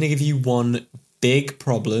 I'm going to give you one big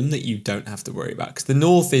problem that you don't have to worry about, because the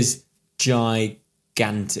North is gigantic.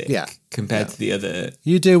 gigantic compared to the other.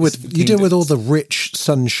 You deal with all the rich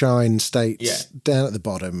sunshine states down at the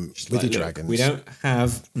bottom with your dragons. We don't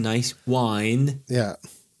have nice wine. Yeah.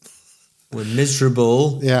 We're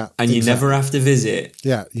miserable. Yeah. And you never have to visit.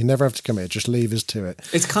 Yeah, you never have to come here. Just leave us to it.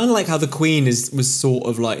 It's kind of like how the Queen was sort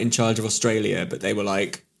of like in charge of Australia, but they were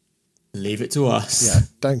like, leave it to us. Yeah,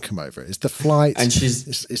 don't come over. It's the flight. And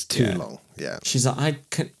it's too long. Yeah. She's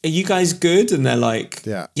like, are you guys good? And they're like,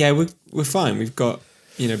 yeah, we're fine. We've got,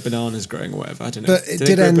 bananas growing or whatever. I don't know. But Do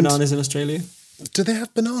they grow bananas in Australia? Do they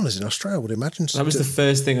have bananas in Australia? I would imagine so. That was the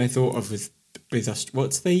first thing I thought of with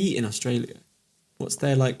what do they eat in Australia? What's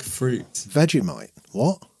their like fruit? Vegemite.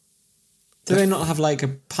 What? Do they not have like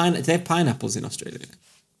do they have pineapples in Australia?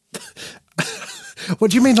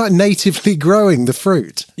 What do you mean, like natively growing the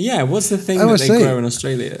fruit? Yeah, what's the thing that they grow in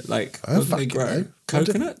Australia? Like, what do they grow?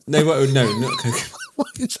 Coconut? No, not coconut.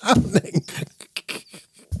 What is happening?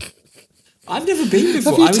 I've never been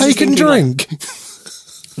before. Have you taken drink?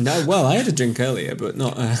 No, well, I had a drink earlier, but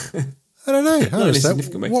not... I don't know. How is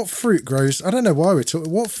that? What fruit grows... I don't know why we're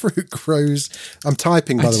talking... What fruit grows... I'm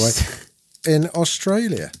typing, by the way, in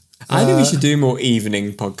Australia. I think we should do more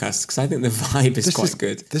evening podcasts, because I think the vibe is quite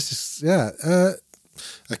good. This is... Yeah.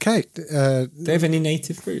 Okay. Do they have any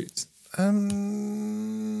native fruits?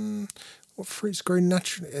 What fruits grow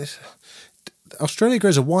naturally? Australia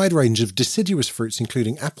grows a wide range of deciduous fruits,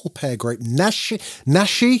 including apple, pear, grape,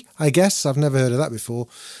 nashi, I guess. I've never heard of that before.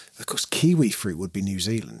 Of course, kiwi fruit would be New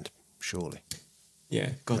Zealand, surely.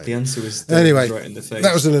 Yeah, God, the answer was anyway, right in the face.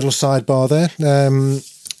 That was a little sidebar there.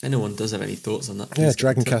 If anyone does have any thoughts on that, please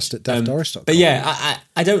Dragoncast at daftdoris.com. But yeah,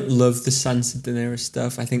 I don't love the Sansa Daenerys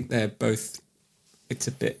stuff. I think they're both... It's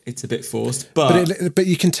a bit forced, but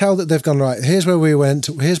you can tell that they've gone right. Here's where we went.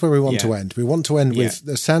 Here's where we want to end. We want to end with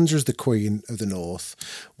Sansa as the Queen of the North.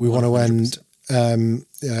 We want to end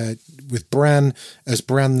with Bran as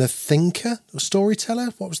Bran the Thinker or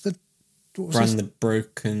Storyteller. What was Bran the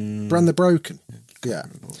Broken? Bran the Broken. Yeah.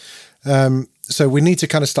 So we need to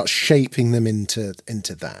kind of start shaping them into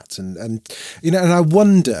that, and I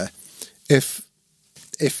wonder if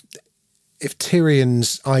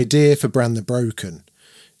Tyrion's idea for Bran the Broken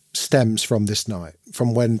stems from this night,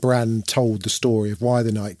 from when Bran told the story of why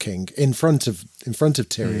the Night King in front of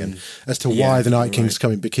Tyrion as to why the Night King's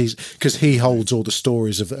coming, because he holds all the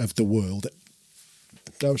stories of the world.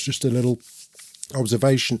 That was just a little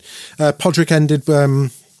observation. Podrick ended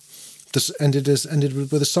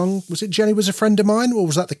with a song. Was it Jenny Was a Friend of Mine, or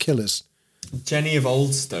was that the Killers? Jenny of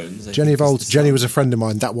Oldstones. Jenny Was a Friend of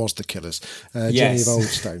Mine. That was the Killers. Jenny of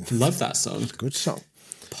Oldstone. Love that song. Good song.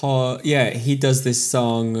 He does this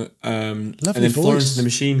song, and then Florence and the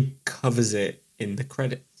Machine covers it in the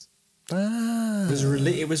credits. It was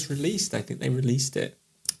released. I think they released it,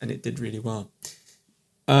 and it did really well.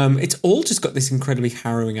 It's all just got this incredibly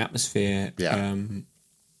harrowing atmosphere.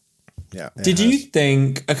 Did you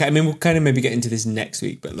think? Okay, I mean, we'll kind of maybe get into this next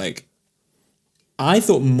week, but like, I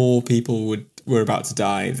thought more people were about to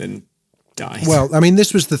die than died. Well, I mean,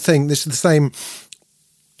 this was the thing. This is the same.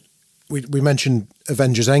 We mentioned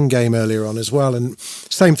Avengers Endgame earlier on as well, and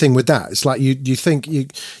same thing with that. It's like you think you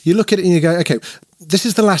look at it and you go, okay, this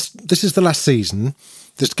is the last season.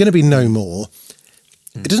 There's going to be no more.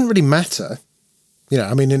 It doesn't really matter,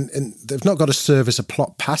 I mean, they've not got to service a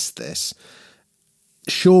plot past this.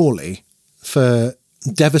 Surely, for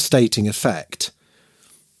devastating effect,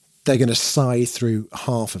 they're going to sigh through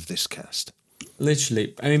half of this cast.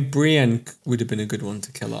 Literally, I mean, Brienne would have been a good one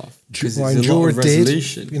to kill off because it's a lot of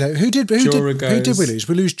resolution. Who did we lose?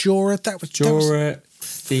 We lose Jorah. That was Jorah,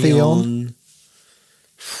 Theon.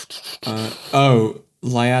 Lyanna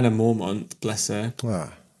Mormont, bless her.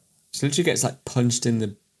 She literally gets like punched in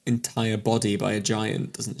the entire body by a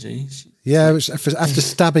giant, doesn't she? Yeah, it was after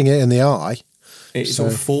stabbing it in the eye. It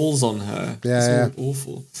sort of falls on her. Yeah, it's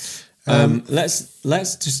awful.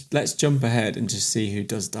 Let's jump ahead and just see who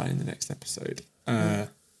does die in the next episode.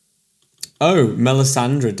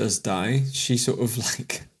 Melisandre does die. She sort of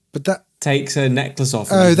takes her necklace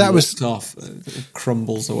off. And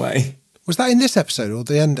crumbles away. Was that in this episode or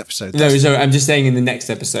the end episode? No, I'm just saying in the next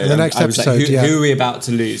episode. Who are we about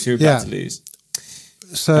to lose? Who are we about to lose?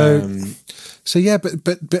 So yeah,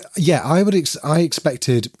 but yeah, I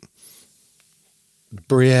expected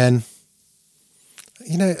Brienne.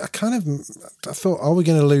 I thought, are we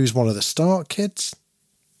going to lose one of the Stark kids?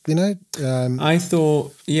 I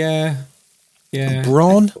thought, yeah.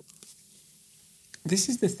 Bronn. This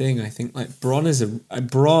is the thing. I think like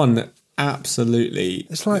Bronn, absolutely.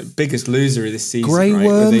 It's like biggest loser of this season. Grey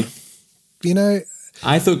Worm.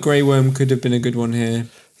 I thought Grey Worm could have been a good one here.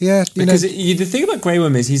 Yeah, because the thing about Grey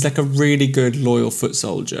Worm is he's like a really good loyal foot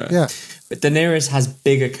soldier. Yeah. But Daenerys has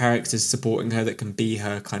bigger characters supporting her that can be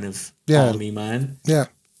her kind of army man. Yeah.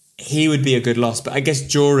 He would be a good loss, but I guess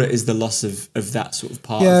Jorah is the loss of that sort of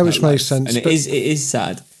part. Yeah, which makes sense. And it is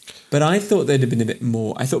sad. But I thought there'd have been a bit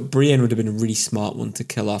more. I thought Brienne would have been a really smart one to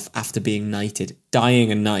kill off after being knighted.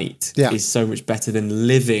 Dying a knight is so much better than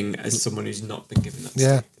living as someone who's not been given that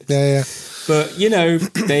status. Yeah. But, you know,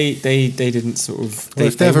 they didn't sort of...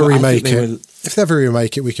 if they ever remake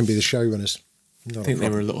it, we can be the showrunners. I think they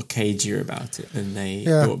were a little cagier about it than they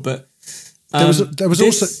thought. But there was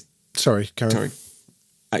also... Sorry, Karen. Sorry.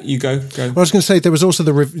 You go. Well, I was going to say there was also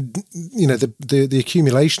the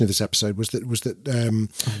accumulation of this episode was that oh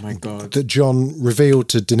my God, that Jon revealed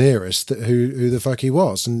to Daenerys that who the fuck he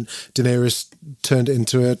was, and Daenerys turned it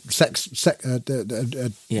into a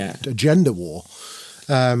gender war.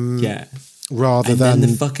 Rather than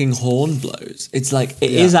the fucking horn blows. It's like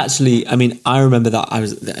it is actually. I mean, I remember that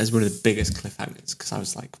as one of the biggest cliffhangers because I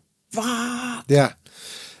was like, "Fuck!" Yeah,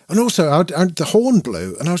 and also the horn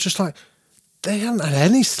blew, and I was just like. They haven't had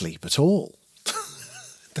any sleep at all.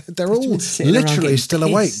 They're all literally still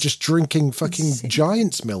awake, just drinking fucking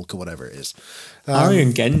giant's milk or whatever it is. Arya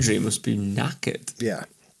and Gendry must be knackered. Yeah.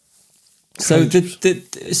 So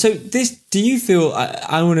this, do you feel?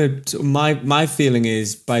 I want to. My feeling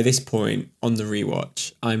is by this point on the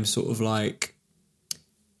rewatch, I'm sort of like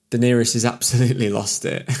Daenerys has absolutely lost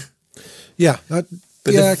it. Yeah,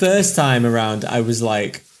 the first time around, I was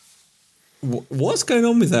like. What's going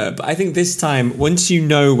on with her? But I think this time, once you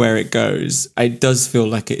know where it goes, it does feel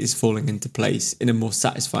like it is falling into place in a more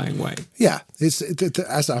satisfying way. Yeah, it's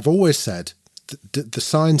as I've always said, the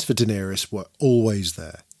signs for Daenerys were always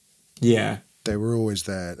there. Yeah. They were always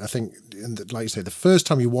there. I think, like you say, the first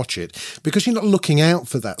time you watch it, because you're not looking out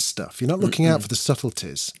for that stuff. You're not looking out for the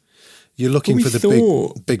subtleties. You're looking for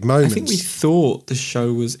the big moments. I think we thought the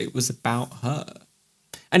show was about her.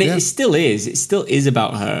 And it still is. It still is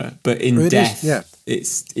about her, but in death,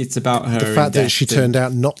 it's about her. The fact that she turned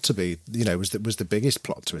out not to be, was the biggest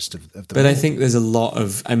plot twist of the. But I think there's a lot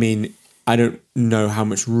of. I mean, I don't know how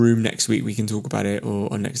much room next week we can talk about it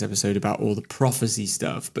or next episode about all the prophecy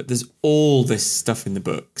stuff. But there's all this stuff in the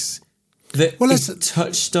books that is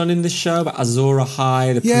touched on in the show about Azor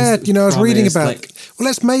Ahai. I was reading about.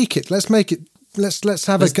 Let's make it. Let's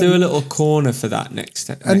do a little corner for that next.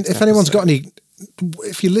 And if anyone's got any.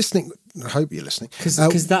 If you're listening, I hope you're listening.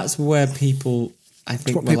 Because that's where people, I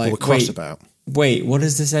think, what people were cross about. Wait, what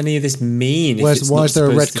does any of this mean? Why is there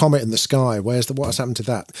a red comet in the sky? What has happened to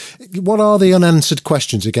that? What are the unanswered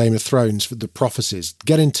questions of Game of Thrones for the prophecies?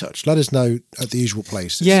 Get in touch. Let us know at the usual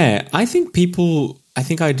places. Yeah, I think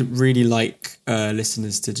I'd really like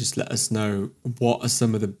listeners to just let us know what are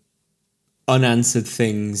some of the unanswered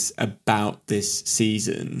things about this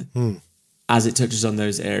season. As it touches on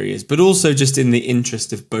those areas, but also just in the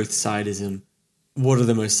interest of both sidism, what are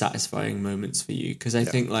the most satisfying moments for you? Because I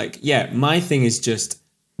think my thing is just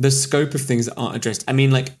the scope of things that aren't addressed. I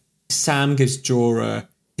mean, like Sam gives Jorah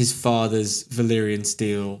his father's Valyrian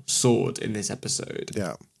steel sword in this episode.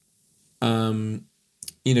 Yeah. Jon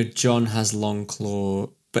has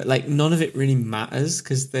Longclaw, but like none of it really matters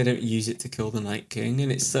because they don't use it to kill the Night King.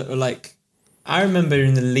 And it's sort of like, I remember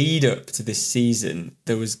in the lead up to this season,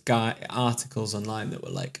 there was articles online that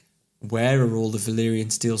were like, where are all the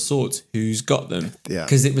Valyrian steel swords? Who's got them? Yeah.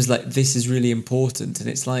 Because it was like, this is really important. And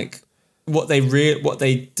it's like, what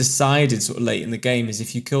they decided sort of late in the game is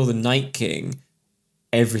if you kill the Night King,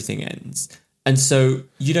 everything ends. And so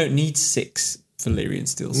you don't need 6 Valyrian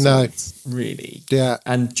steel swords, really. Yeah.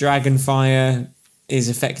 And Dragonfire is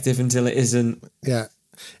effective until it isn't. Yeah.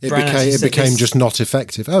 It became just not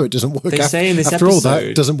effective. Oh, it doesn't work. They say in this after episode, all that,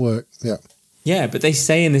 it doesn't work. Yeah. Yeah, but they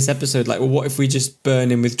say in this episode, like, well, what if we just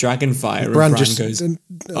burn him with Dragonfire? And Bran goes,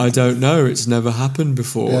 I don't know. It's never happened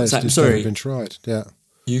before. Yeah, it's like, just sorry, never been tried. Yeah.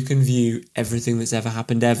 You can view everything that's ever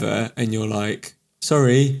happened ever, and you're like,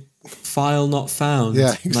 sorry, file not found.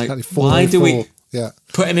 Yeah, exactly. Like, why do we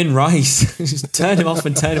put him in rice? Just turn him off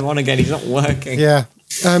and turn him on again. He's not working. Yeah.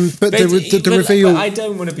 But the reveal. But I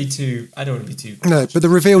don't want to be too. No, but the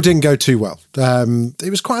reveal didn't go too well. It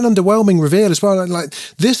was quite an underwhelming reveal as well. Like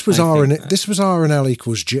this was RNL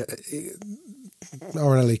equals J.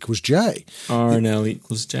 RNL equals J. RNL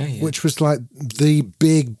equals J. Yeah. Which was like the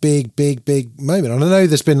big moment. And I know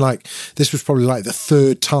this was probably like the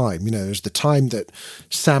third time. There was the time that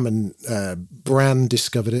Sam and Bran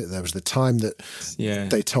discovered it. There was the time that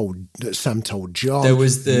Sam told Jon. There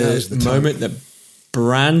was the moment that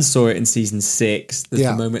Bran saw it in season 6. There's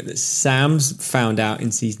the moment that Sam's found out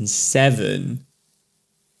in season 7.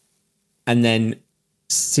 And then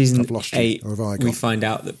season 8, we find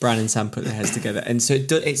out that Bran and Sam put their heads together. And so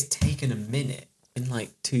it's taken a minute in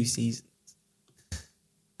like 2 seasons.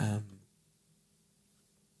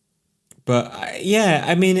 But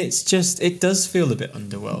I mean, it's just, it does feel a bit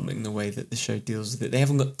underwhelming the way that the show deals with it. They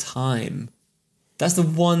haven't got time. That's the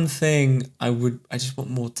one thing I just want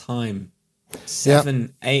more time.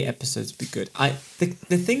 7, 8 episodes would be good.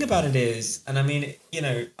 The thing about it is, and I mean, you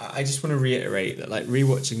know, I just want to reiterate that, like,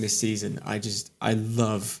 rewatching this season, I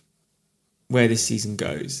love where this season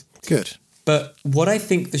goes. Good. But what I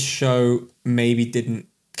think the show maybe didn't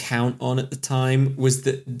count on at the time was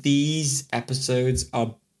that these episodes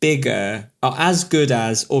are as good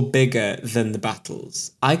as or bigger than the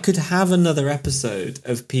battles. I could have another episode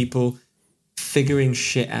of people figuring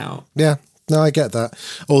shit out. Yeah. No, I get that.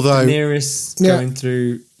 Although Daenerys going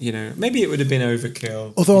through, you know, maybe it would have been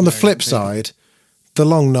overkill. Although on the flip side, The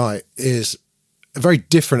Long Night is a very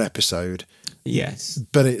different episode. Yes.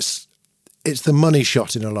 But it's the money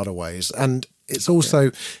shot in a lot of ways. And it's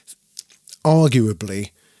also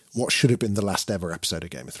arguably what should have been the last ever episode of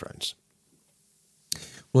Game of Thrones.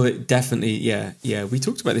 Well, it definitely, yeah. We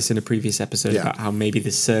talked about this in a previous episode about how maybe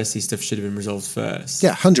the Cersei stuff should have been resolved first.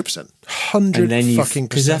 Yeah, 100%. 100%.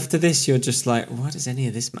 Because after this, you're just like, why does any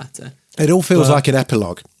of this matter? It all feels like an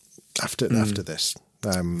epilogue after this.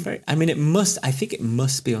 I mean, I think it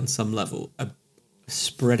must be on some level a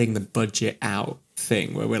spreading the budget out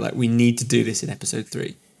thing where we're like, we need to do this in episode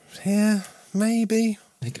 3. Yeah, maybe.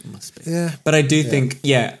 I think it must be. Yeah. But I do think,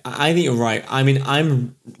 I think you're right. I mean,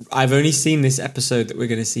 I've only seen this episode that we're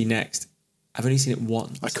going to see next. I've only seen it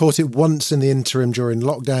once. I caught it once in the interim during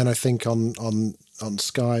lockdown, I think, on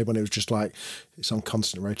Sky, when it was just like, it's on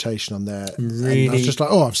constant rotation on there. Really? And I was just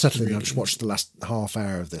like, I'm settling. Really? I'll just watch the last half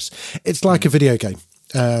hour of this. It's like a video game.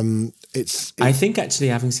 I think actually,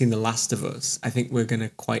 having seen The Last of Us, I think we're going to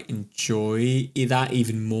quite enjoy that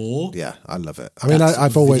even more. Yeah, I love it. I mean,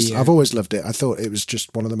 I've always loved it. I thought it was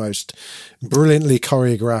just one of the most brilliantly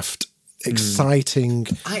choreographed, exciting.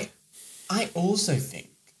 I also think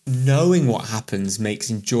knowing what happens makes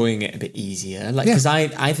enjoying it a bit easier. Like, because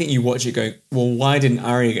I think you watch it going, well, why didn't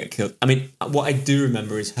Arya get killed? I mean, what I do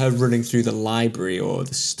remember is her running through the library or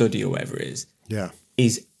the study or whatever it is. Yeah,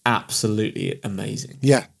 is absolutely amazing.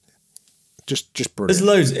 Yeah, just brilliant. There's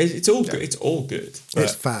loads. It's all good. It's all good.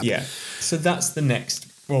 It's fab. Yeah. So that's the next.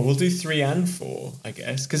 Well, we'll do 3 and 4, I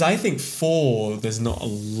guess, because I think 4 there's not a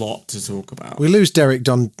lot to talk about. We lose Derek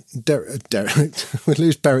Dondarrion. We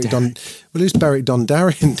lose Beric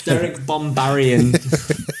Dondarrion. Derek Bombarian.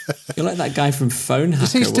 You're like that guy from Phone Hacker.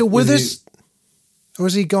 Is he still with us? Or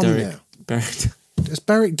is he gone now? Has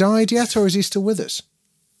Beric died yet, or is he still with us?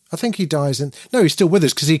 I think he dies no, he's still with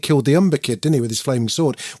us because he killed the Umber kid, didn't he, with his flaming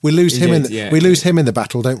sword? We lose him in the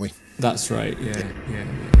battle, don't we? That's right. Yeah.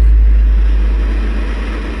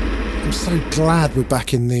 I'm so glad we're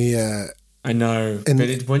back in the. I know,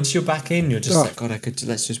 but once you're back in, you're just like, God,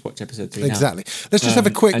 let's just watch episode 3 exactly. Now. Let's just have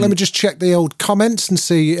a quick. Let me just check the old comments and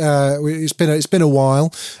see. It's been a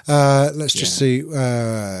while. Let's just see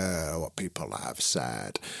what people have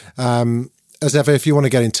said. As ever, if you want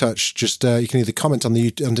to get in touch, just you can either comment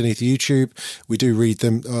underneath YouTube. We do read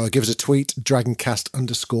them. Give us a tweet,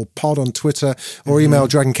 dragoncast_pod on Twitter, or email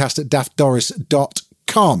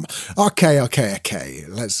dragoncast@daftdoris.com. Okay.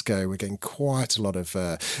 Let's go. We're getting quite a lot of...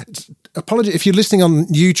 apology if you're listening on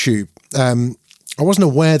YouTube. I wasn't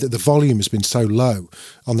aware that the volume has been so low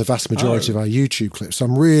on the vast majority of our YouTube clips, so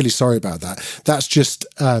I'm really sorry about that. That's just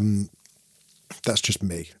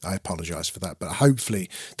me. I apologise for that, but hopefully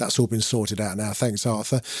that's all been sorted out now. Thanks,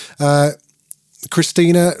 Arthur.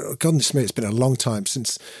 Christina, goodness me, it's been a long time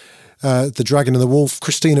since The Dragon and the Wolf.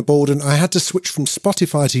 Christina Borden, I had to switch from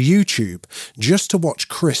Spotify to YouTube just to watch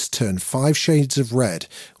Chris turn 5 shades of red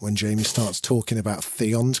when Jamie starts talking about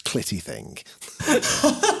Theon's clitty thing.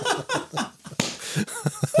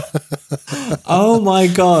 Oh my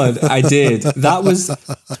God, I did.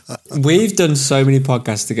 We've done so many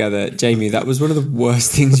podcasts together, Jamie. That was one of the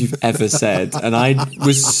worst things you've ever said. And I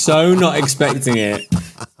was so not expecting it.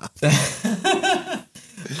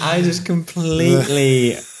 I just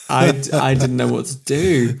completely, I didn't know what to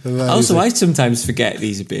do. Amazing. Also, I sometimes forget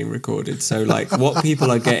these are being recorded. So like what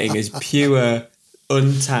people are getting is pure,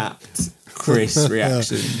 untapped Chris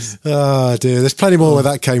reactions. Oh dear, there's plenty more where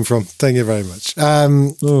that came from. Thank you very much. Oh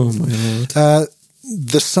my Lord.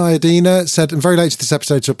 The Sayadina said, I'm very late to this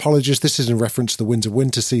episode, so apologies. This is in reference to the Winds of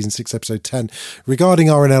Winter, Season 6, Episode 10. Regarding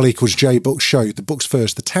RNL equals J book show, the book's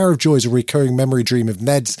first. The Tower of Joy is a recurring memory dream of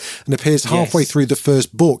Ned's and appears halfway through the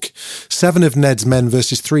first book. 7 of Ned's men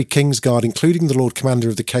versus 3 Kingsguard, including the Lord Commander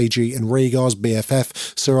of the KG and Rhaegar's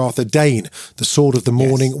BFF, Sir Arthur Dayne, the Sword of the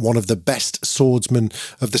Morning, one of the best swordsmen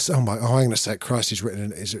of the... I'm going to say, Christ, he's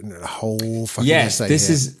written a whole fucking essay this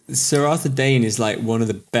here. Is... Sir Arthur Dayne is like one of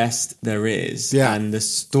the best there is. Yeah. And the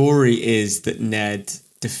story is that Ned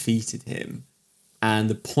defeated him. And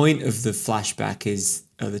the point of the flashback is,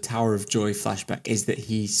 the Tower of Joy flashback, is that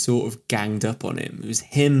he sort of ganged up on him. It was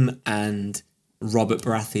him and Robert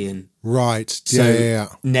Baratheon. Right. So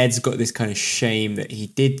Ned's got this kind of shame that he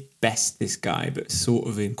did best this guy, but sort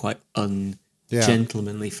of in quite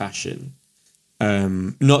ungentlemanly fashion.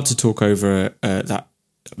 Not to talk over that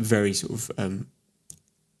very sort of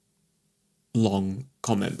long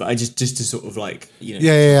comment, but I just to sort of like, you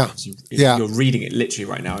know, you're reading it literally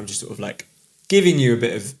right now. I'm just sort of like giving you a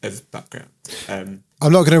bit of background.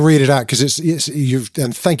 I'm not going to read it out because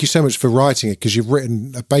and thank you so much for writing it, because you've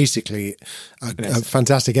written basically a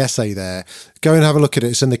fantastic essay there. Go and have a look at it.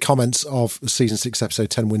 It's in the comments of season 6, episode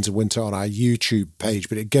 10, Winds of Winter, on our YouTube page,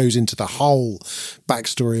 but it goes into the whole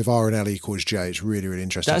backstory of R and L equals J. It's really, really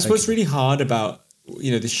interesting. That's what's really hard about,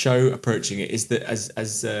 you know, the show approaching it, is that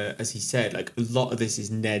as he said, like a lot of this is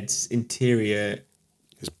Ned's interior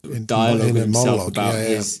dialogue with himself about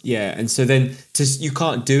and so then you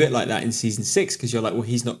can't do it like that in season 6 because you're like, well,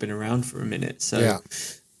 he's not been around for a minute, so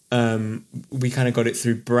we kind of got it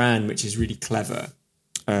through Bran, which is really clever.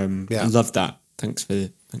 I love that. Thanks for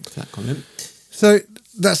that comment. So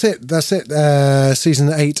that's it.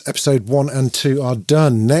 Season 8, episode 1 and 2 are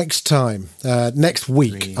done. Next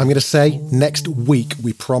week, I'm going to say next week,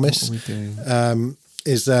 we promise. What are we doing?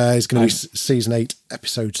 Is going to be season 8,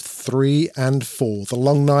 episodes 3 and 4. The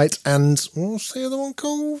Long Night and what's the other one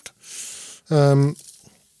called?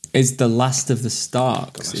 It's The Last of the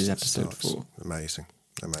Starks. Is episode 4. Amazing.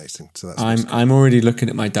 So that's I'm already looking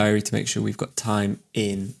at my diary to make sure we've got time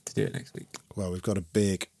in to do it next week. Well, we've got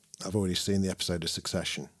I've already seen the episode of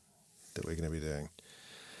Succession that we're going to be doing.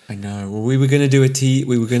 I know. Well, we were going to do I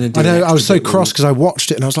know. I was so cross because I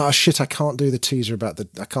watched it and I was like, oh shit, I can't do the teaser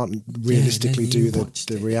I can't realistically do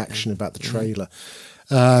the reaction about the trailer.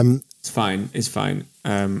 It's fine.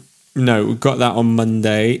 No, we've got that on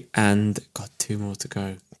Monday and got 2 more to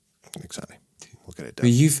go. Exactly. We'll get it done.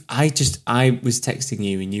 I was texting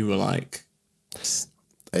you and you were like, it's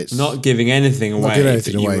not giving anything away. Not giving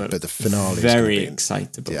anything away, but the finale is very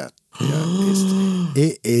excitable. Yeah.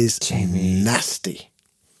 It is nasty.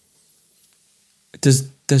 Does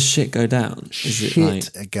shit go down?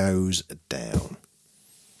 Shit goes down.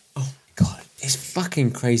 Oh my God. It's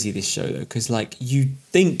fucking crazy, this show, though, because like you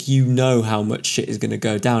think you know how much shit is going to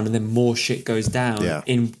go down, and then more shit goes down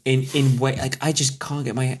in way. Like I just can't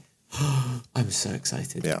get my head. I'm so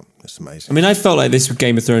excited. Yeah, it's amazing. I mean, I felt like this with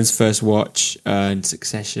Game of Thrones' first watch and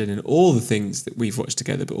Succession and all the things that we've watched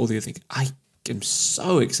together, but all the other things. I'm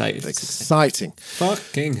so excited. Exciting.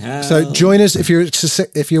 Fucking hell. So join us if you're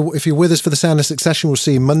with us for the Sound of Succession. We'll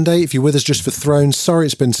see you Monday. If you're with us just for Thrones, sorry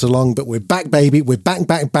it's been so long, but we're back, baby. We're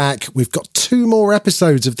back. We've got 2 more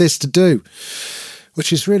episodes of this to do,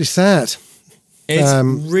 which is really sad. It's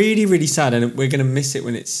really, really sad, and we're going to miss it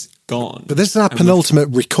when it's gone. But this is our penultimate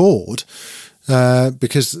record.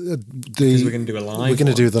 Because we're going to do a live. We're going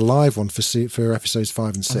to do the live one for episodes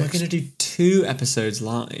 5 and 6. We're going to do 2 episodes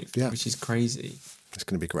live, which is crazy. It's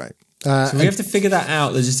going to be great. So we have to figure that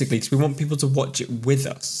out logistically because we want people to watch it with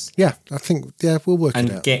us. Yeah, I think we'll work it out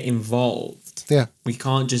and get involved. Yeah, we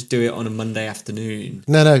can't just do it on a Monday afternoon.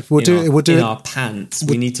 No, we'll do it in our pants.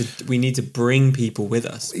 We need to bring people with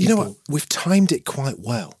us. You know what? We've timed it quite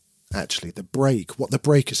well. Actually, what the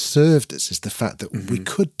break has served us is the fact that we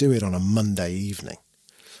could do it on a Monday evening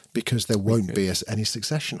because there won't be any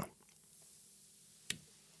Succession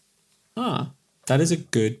on. That is a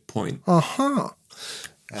good point. That's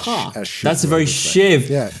a very Shiv.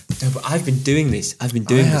 Yeah. No, but I've been doing this.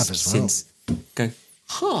 Since going,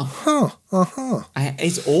 it's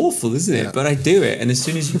awful, isn't it? Yeah. But I do it. And as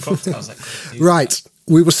soon as you clocked it, I was like, right.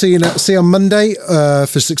 We will see you on Monday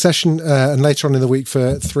for Succession and later on in the week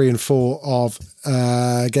for 3 and 4 of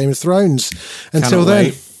Game of Thrones. Until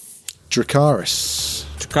then, Dracarys.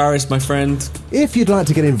 Dracarys, my friend. If you'd like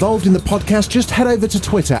to get involved in the podcast, just head over to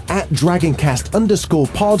Twitter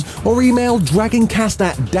 @DragonCast_pod or email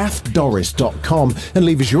dragoncast@daftdoris.com and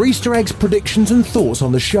leave us your Easter eggs, predictions and thoughts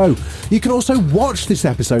on the show. You can also watch this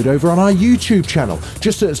episode over on our YouTube channel.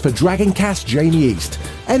 Just search for Dragoncast Jamie East.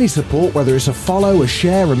 Any support, whether it's a follow, a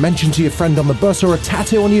share, a mention to your friend on the bus or a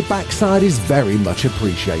tattoo on your backside, is very much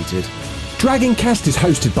appreciated. Dragoncast is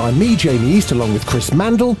hosted by me, Jamie East, along with Chris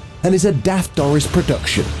Mandel, and is a Daft Doris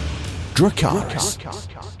production. Dracarys.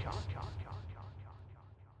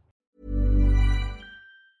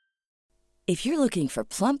 If you're looking for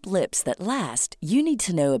plump lips that last, you need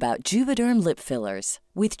to know about Juvederm lip fillers.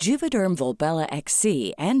 With Juvederm Volbella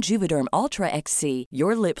XC and Juvederm Ultra XC,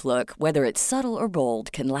 your lip look, whether it's subtle or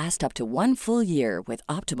bold, can last up to 1 full year with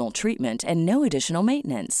optimal treatment and no additional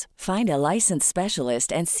maintenance. Find a licensed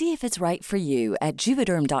specialist and see if it's right for you at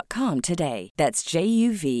Juvederm.com today. That's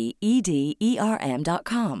JUVEDERM.com.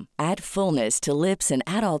 Add fullness to lips in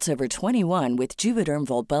adults over 21 with Juvederm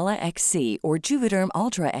Volbella XC or Juvederm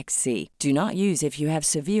Ultra XC. Do not use if you have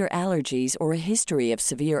severe allergies or a history of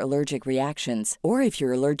severe allergic reactions, or if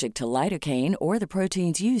you're allergic to lidocaine or the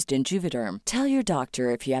proteins used in Juvederm. Tell your doctor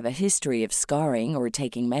if you have a history of scarring or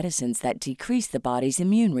taking medicines that decrease the body's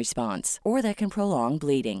immune response or that can prolong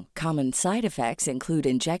bleeding. Common side effects include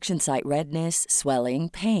injection site redness, swelling,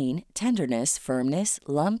 pain, tenderness, firmness,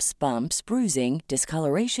 lumps, bumps, bruising,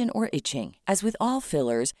 discoloration, or itching. As with all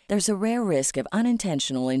fillers, there's a rare risk of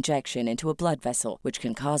unintentional injection into a blood vessel, which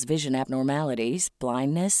can cause vision abnormalities,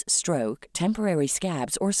 blindness, stroke, temporary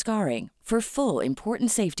scabs, or scarring. For full important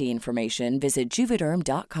safety information, visit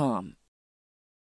Juvederm.com.